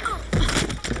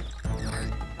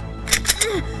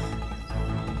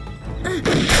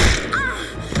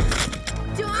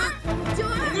九儿，九儿！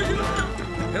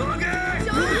等我给！九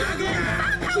儿，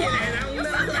放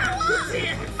开我！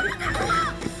放开我！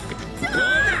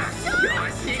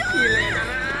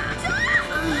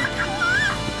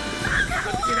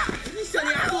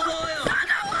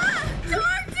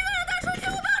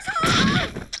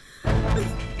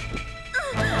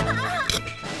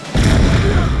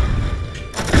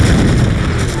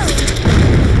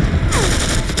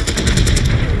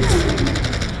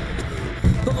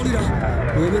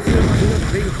 我们虽然把对方打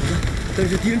了一个口子，但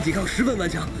是敌人抵抗十分顽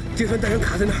强，尖山带人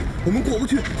卡在那儿，我们过不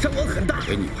去，伤亡很大。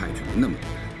给你派去了那么多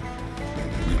人，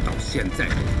你到现在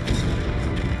都不行，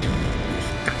你是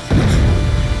干什么去？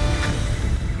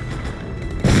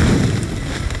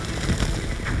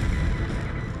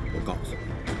我告诉你，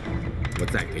我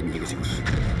再给你一个警示，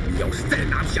你要是再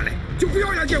拿不下来，就不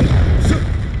要来见我。是。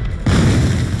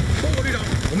报告队长，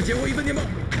我们截获一份电报，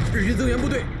日军增援部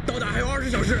队到达还有20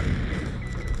小时。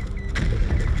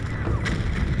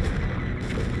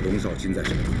 龙少卿在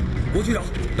什么地方？国区长，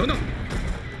等等，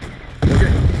我去，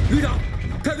旅长，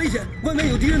太危险，外面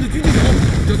有敌人的狙击手。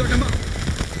这算什么？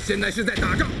现在是在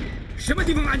打仗，什么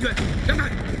地方安全？让开！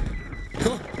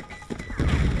走。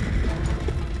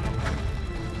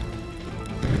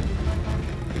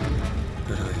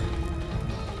大少爷，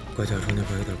怪甲说那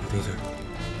边有点不对劲儿，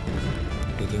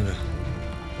你盯着，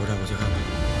我绕过去看看。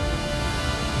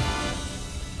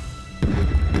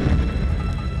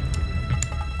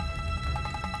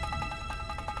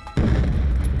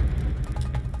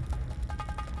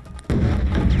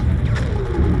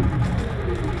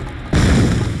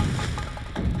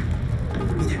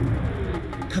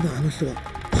 是吧？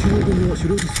狩猟工作，狩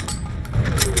猟です。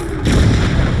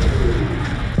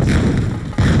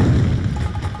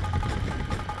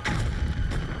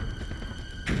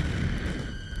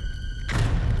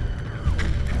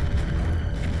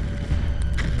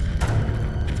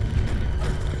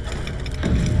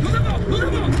罗大宝，罗大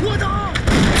宝，我找！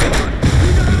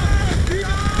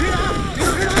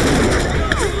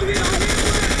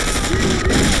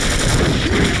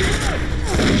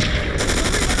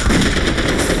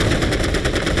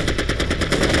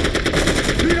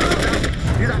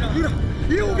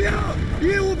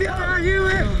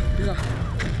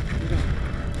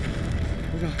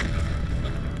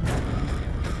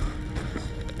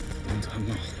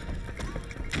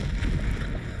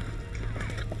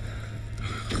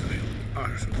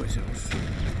 20个小时，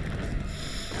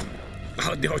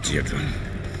把调接准，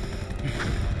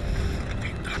给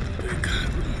大部队开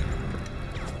路，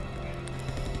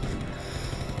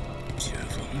解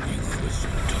放银河小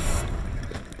镇。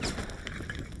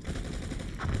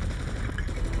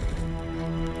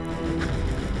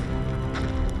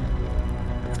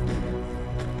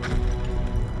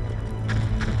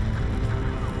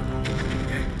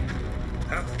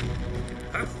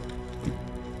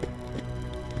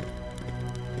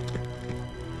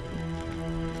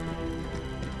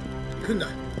組んだ。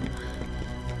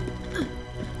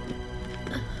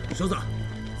少佐、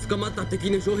捕まった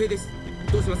敵の将兵です。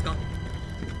どうしますか？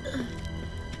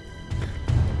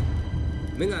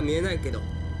目が見えないけど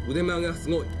腕前がす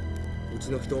ごい。う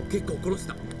ちの人を結構殺し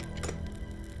た。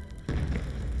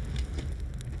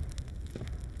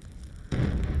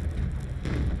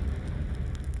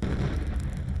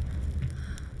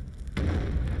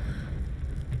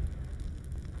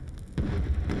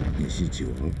你是九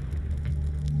王。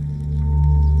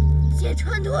 芥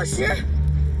川拓实，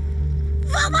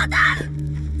王八蛋！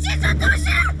芥川拓实，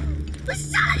我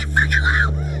杀了你，放开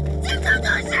我！芥川拓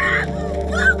实，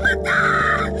王八蛋！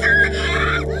杀了你！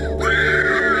啊！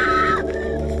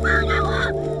放开我！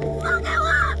放开我！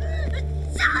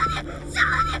杀了你！杀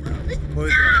了你！こい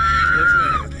つ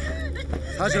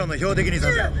ら、田代の標的に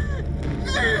させろ。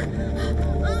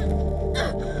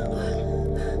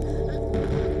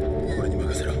俺に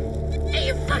任せろ。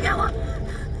放开我！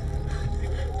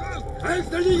はい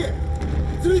左で行け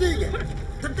連れて行け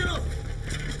立ってろ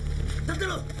立って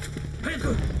ろ早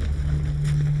く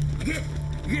行け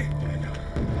行け。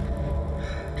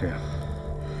这样，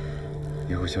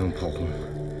以后先用炮轰，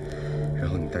然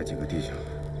后你带几个弟兄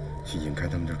去引开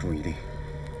他们的注意力，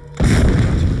让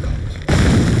几个靠过去。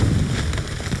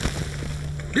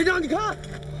连长，你看，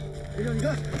连长，你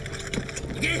看，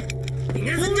行け逃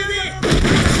がすんじゃねえ。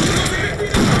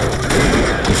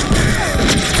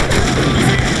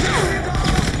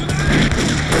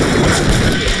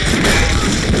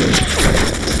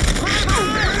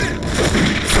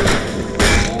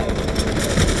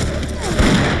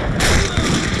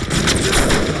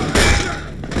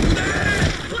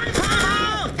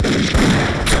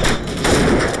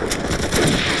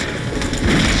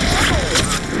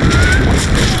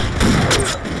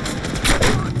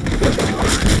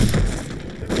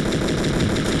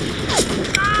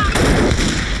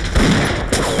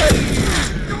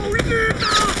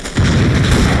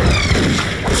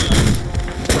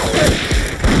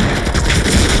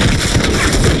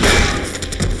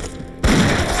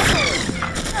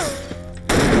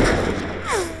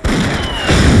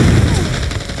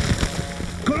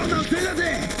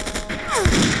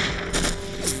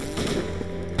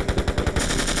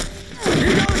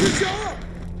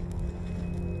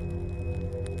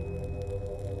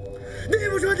你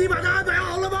不说你把他安排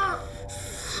好了吗？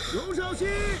荣少熙，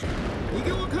你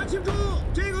给我看清楚，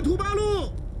这个土八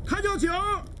路，他叫九，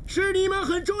是你们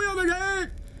很重要的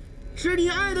人，是你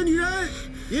爱的女人，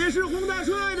也是洪大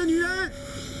春爱的女人。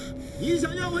你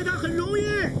想要回她很容易，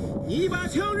你把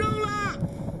枪扔了，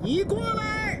你过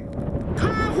来，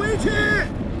他回去。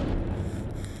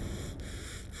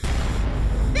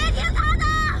别听他的，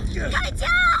开枪！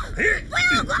不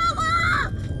要管我！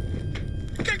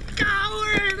这高儿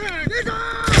的，别走！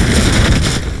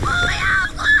不要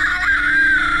过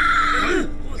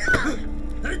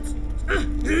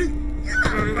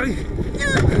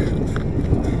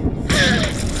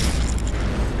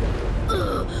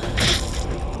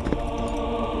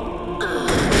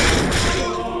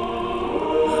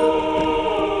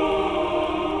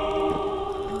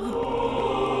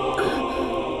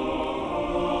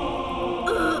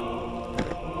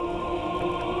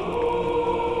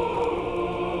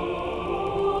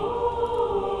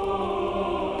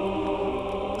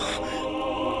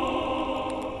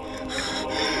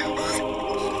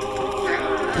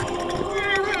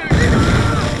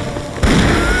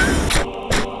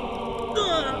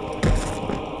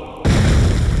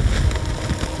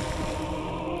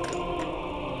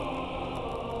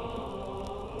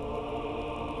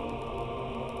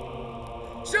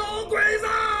小鬼子！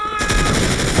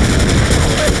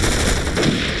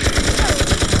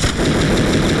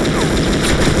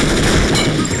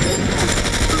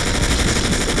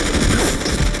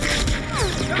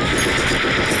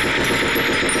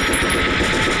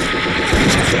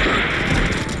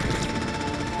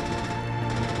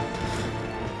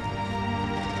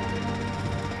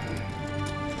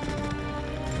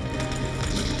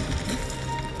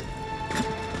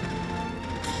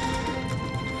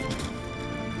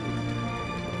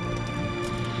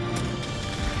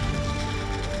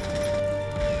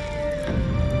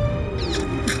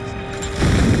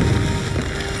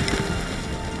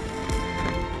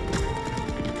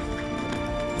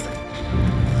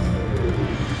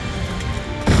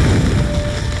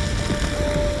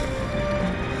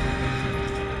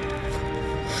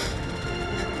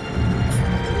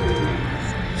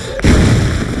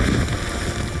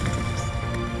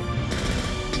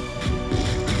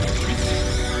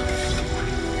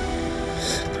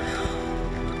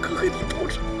给你报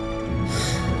仇，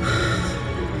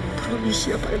不让你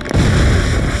血白流，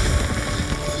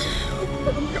不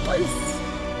让你白死，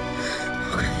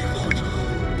我给你报仇。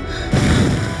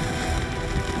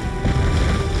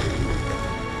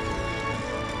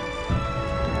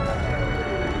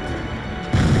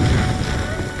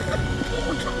报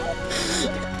仇，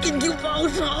给你报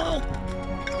仇。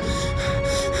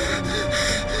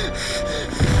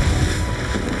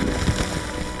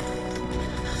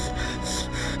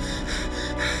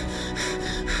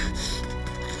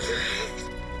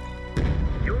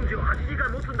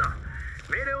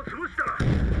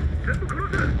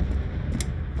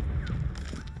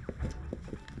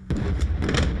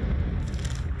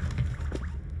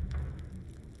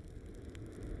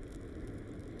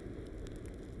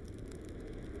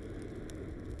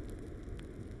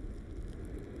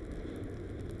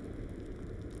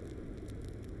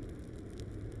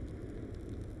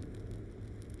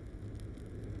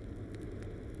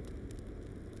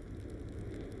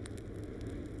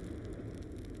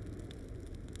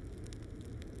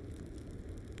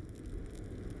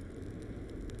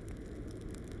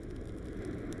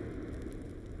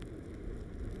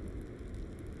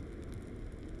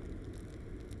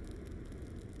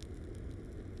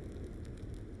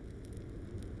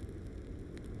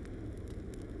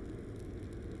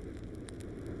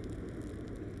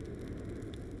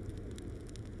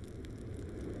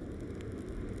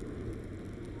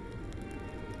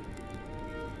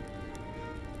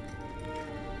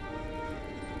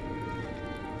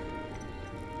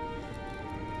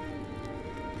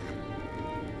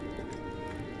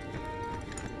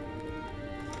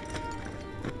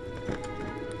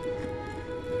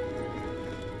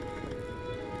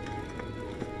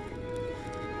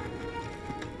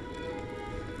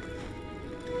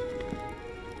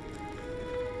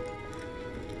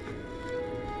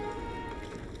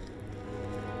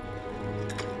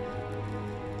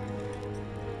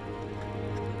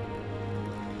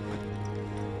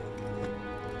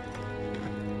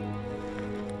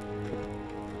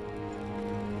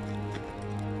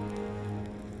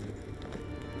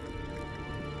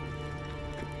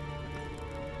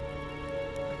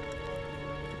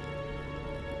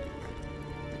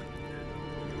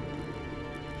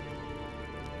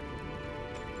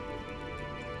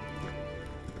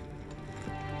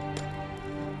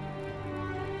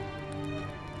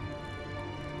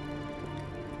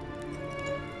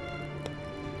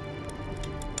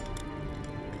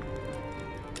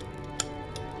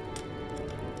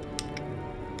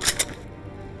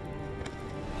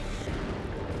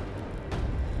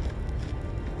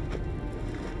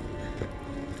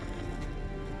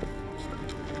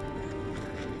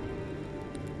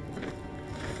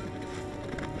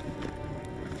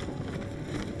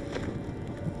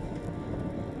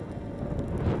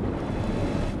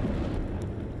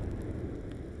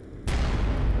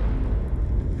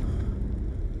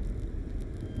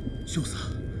少佐、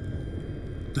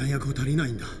弾薬足りな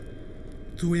いんだ。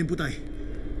増援部隊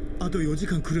あと4時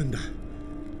間来るんだ。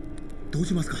どう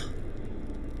しますか？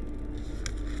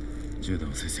銃弾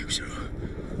を節約しろ。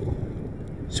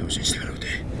昇進してから撃て。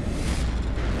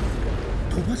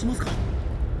飛ばしますか？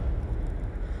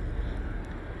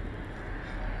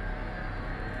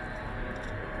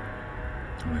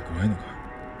お前怖いのか？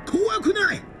怖く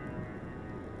ない。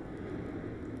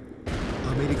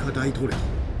アメリカ大統領、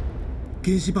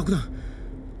原子爆弾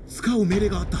使う命令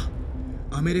があった。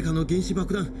アメリカの原子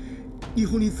爆弾日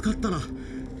本に使ったら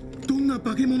どんな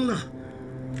化け物だ。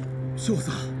少佐、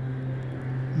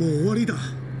もう終わりだ。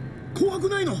怖く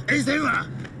ないの？衛星は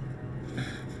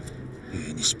永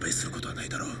遠に失敗することはない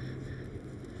だろう。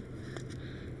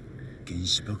原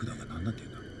子爆弾が何だっていう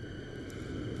んだ。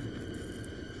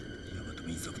大和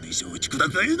民族の意志を打ち砕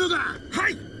くというのだ。は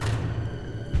い。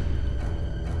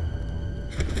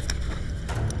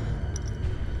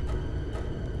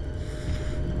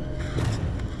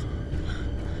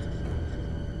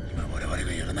今我々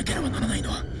がやらなければならないの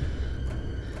は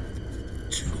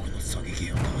中国の狙撃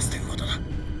兵を倒すということだ。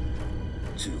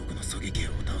中国の狙撃兵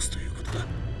を倒すということだ。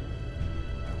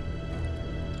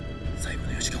最後の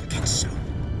4時間を堅持しろ。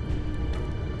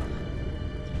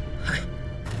はい。い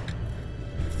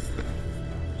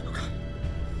いのか。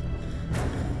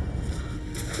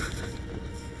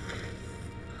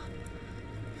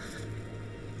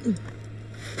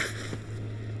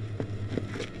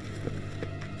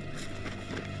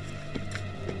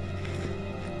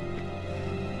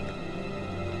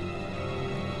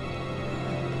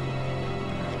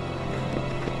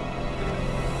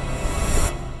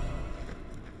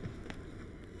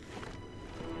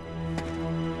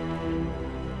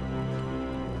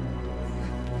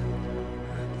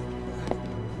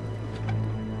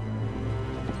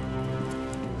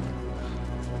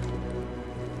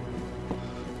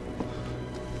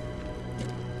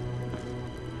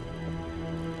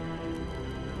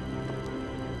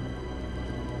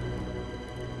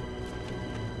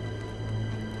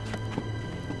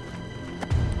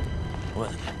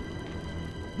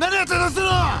何やってんだする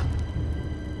の！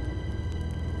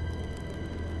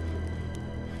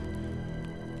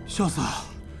少佐、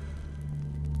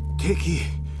敵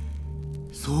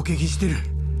狙撃してる。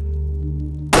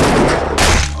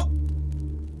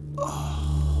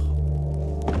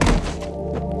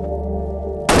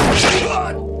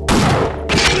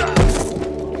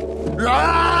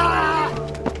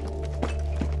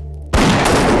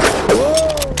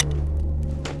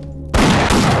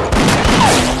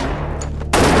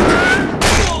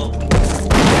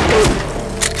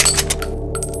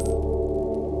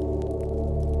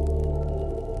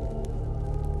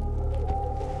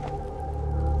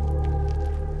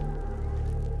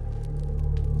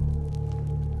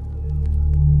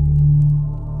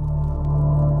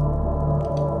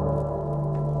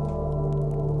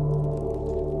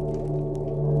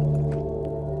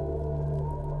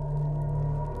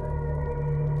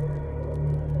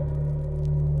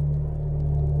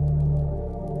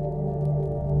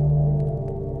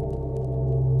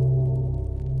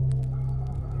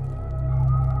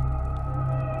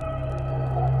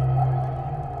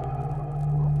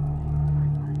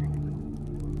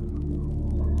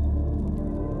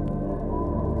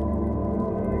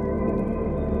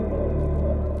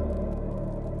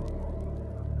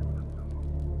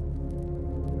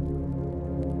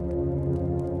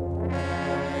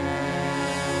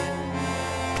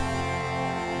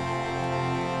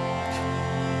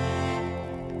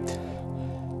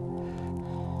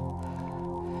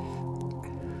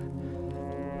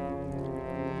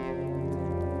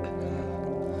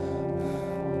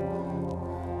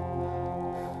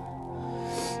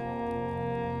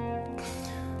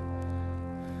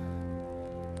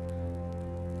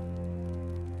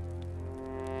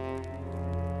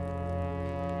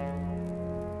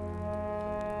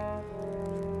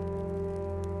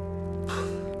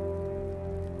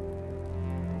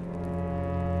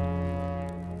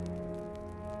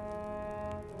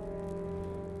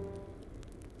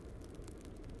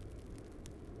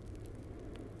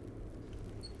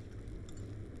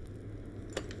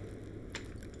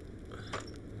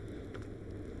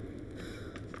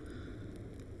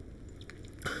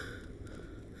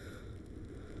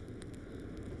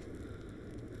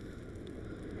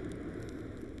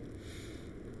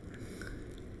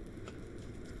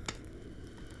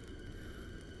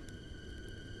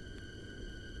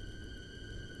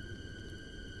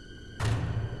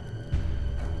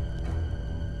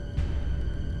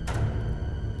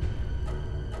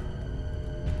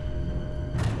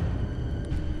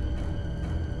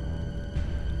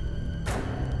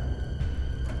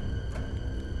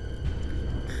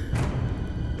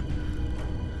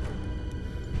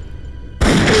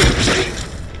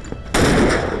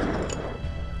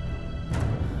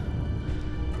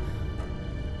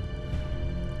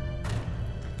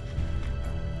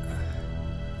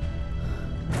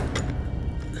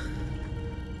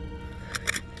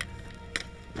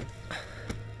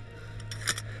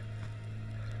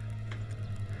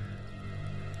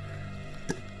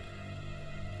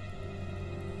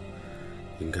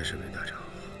这位大长，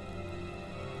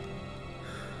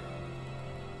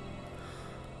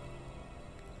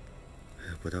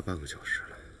不到半个小时了。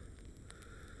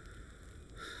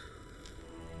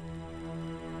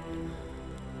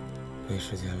没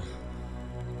时间了。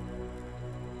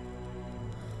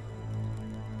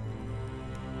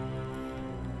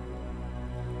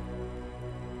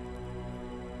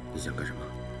你想干什么？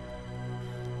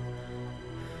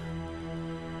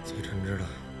季晨知道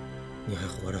你还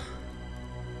活着。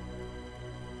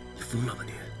你疯了吧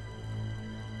你？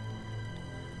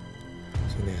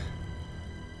兄弟，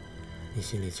你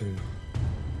心里清楚，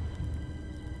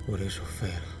我这手废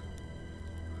了，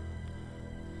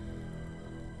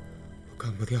我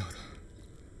干不掉他。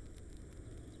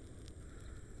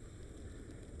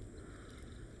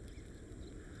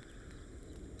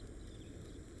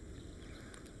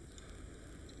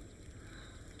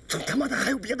这他妈的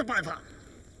还有别的办法？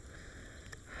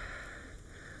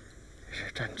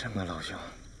是战争啊，老兄，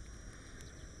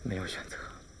没有选择。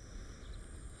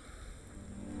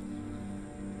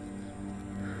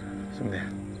兄弟，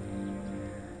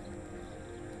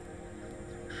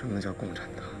什么叫共产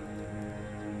党？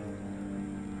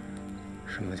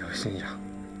什么叫信仰？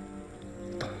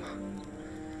懂吗？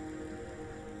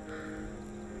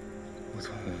我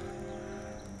从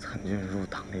参军入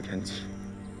党那天起，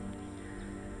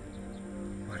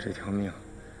我这条命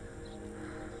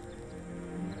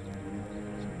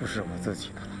不是我自己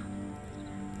的了。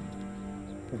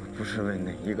我不是为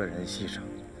哪一个人牺牲，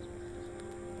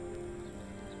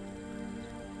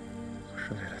我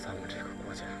是为了咱们这个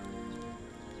国家，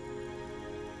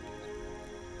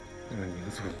为了民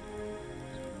族。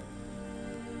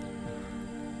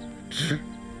值。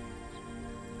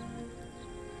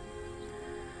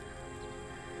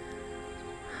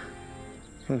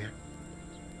兄弟，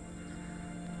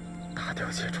大调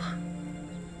揭穿，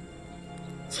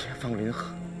解放临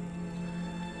河。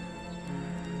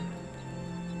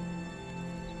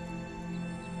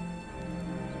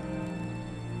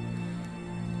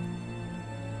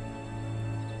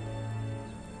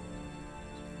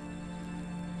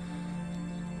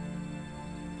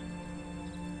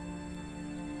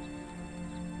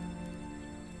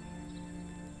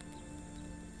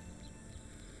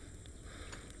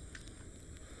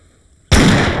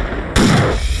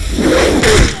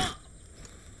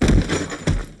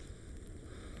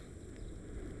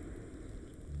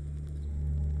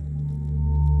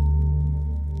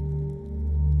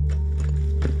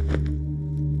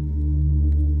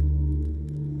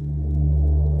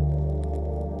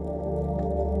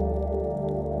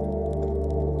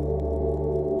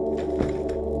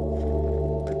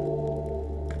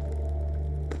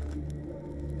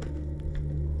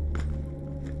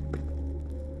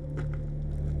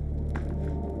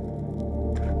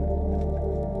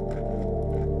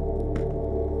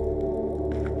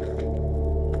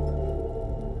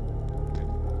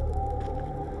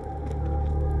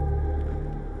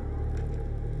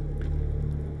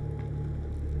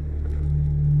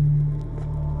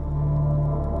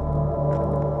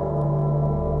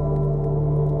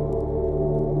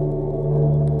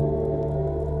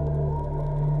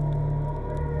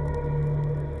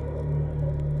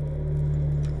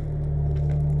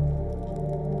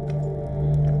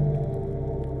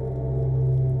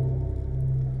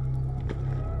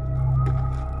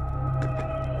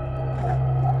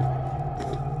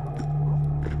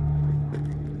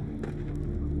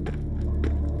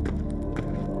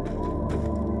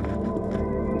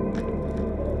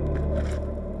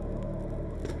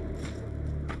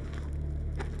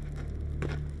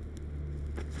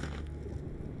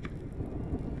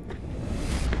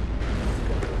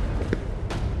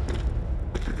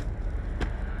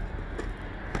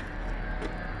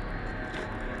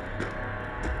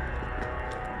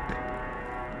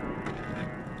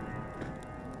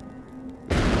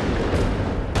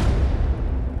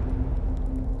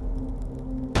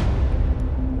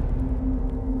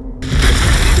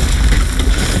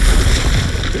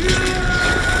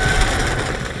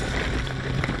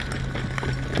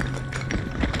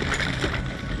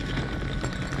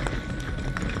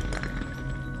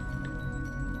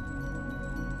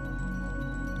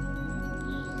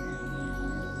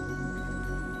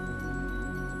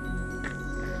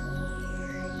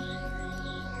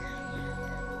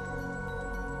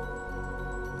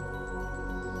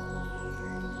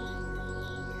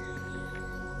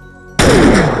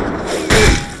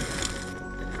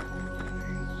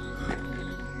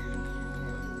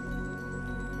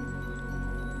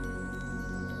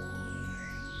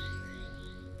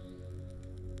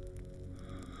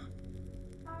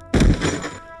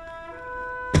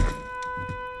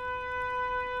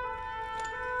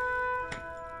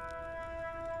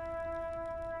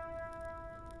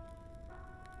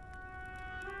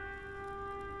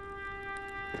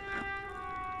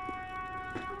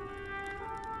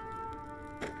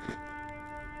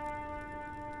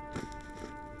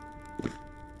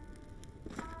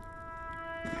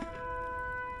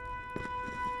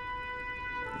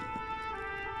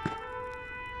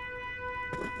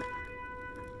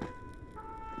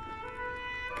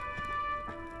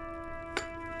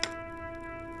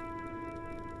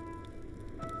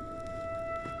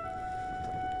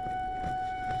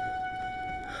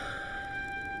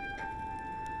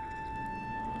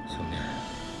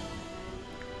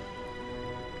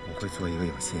会做一个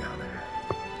有信仰的人。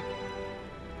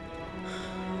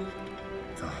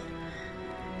走，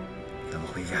咱们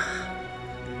回家。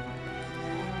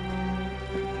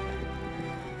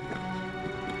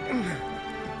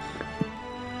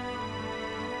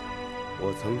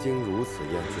我曾经如此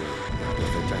厌倦我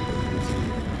在战斗中经历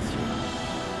的一切，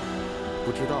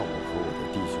不知道我和我的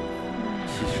弟兄们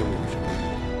牺牲了什么。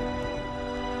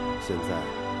现在，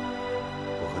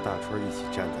我和大春一起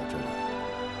站在这里，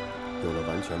有了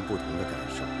完全不同的感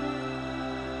受。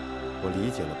我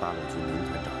理解了八路军林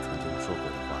团长曾经说过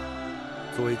的话：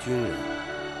作为军人，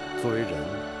作为人，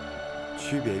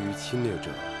区别于侵略者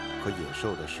和野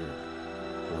兽的是，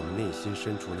我们内心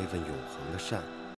深处那份永恒的善。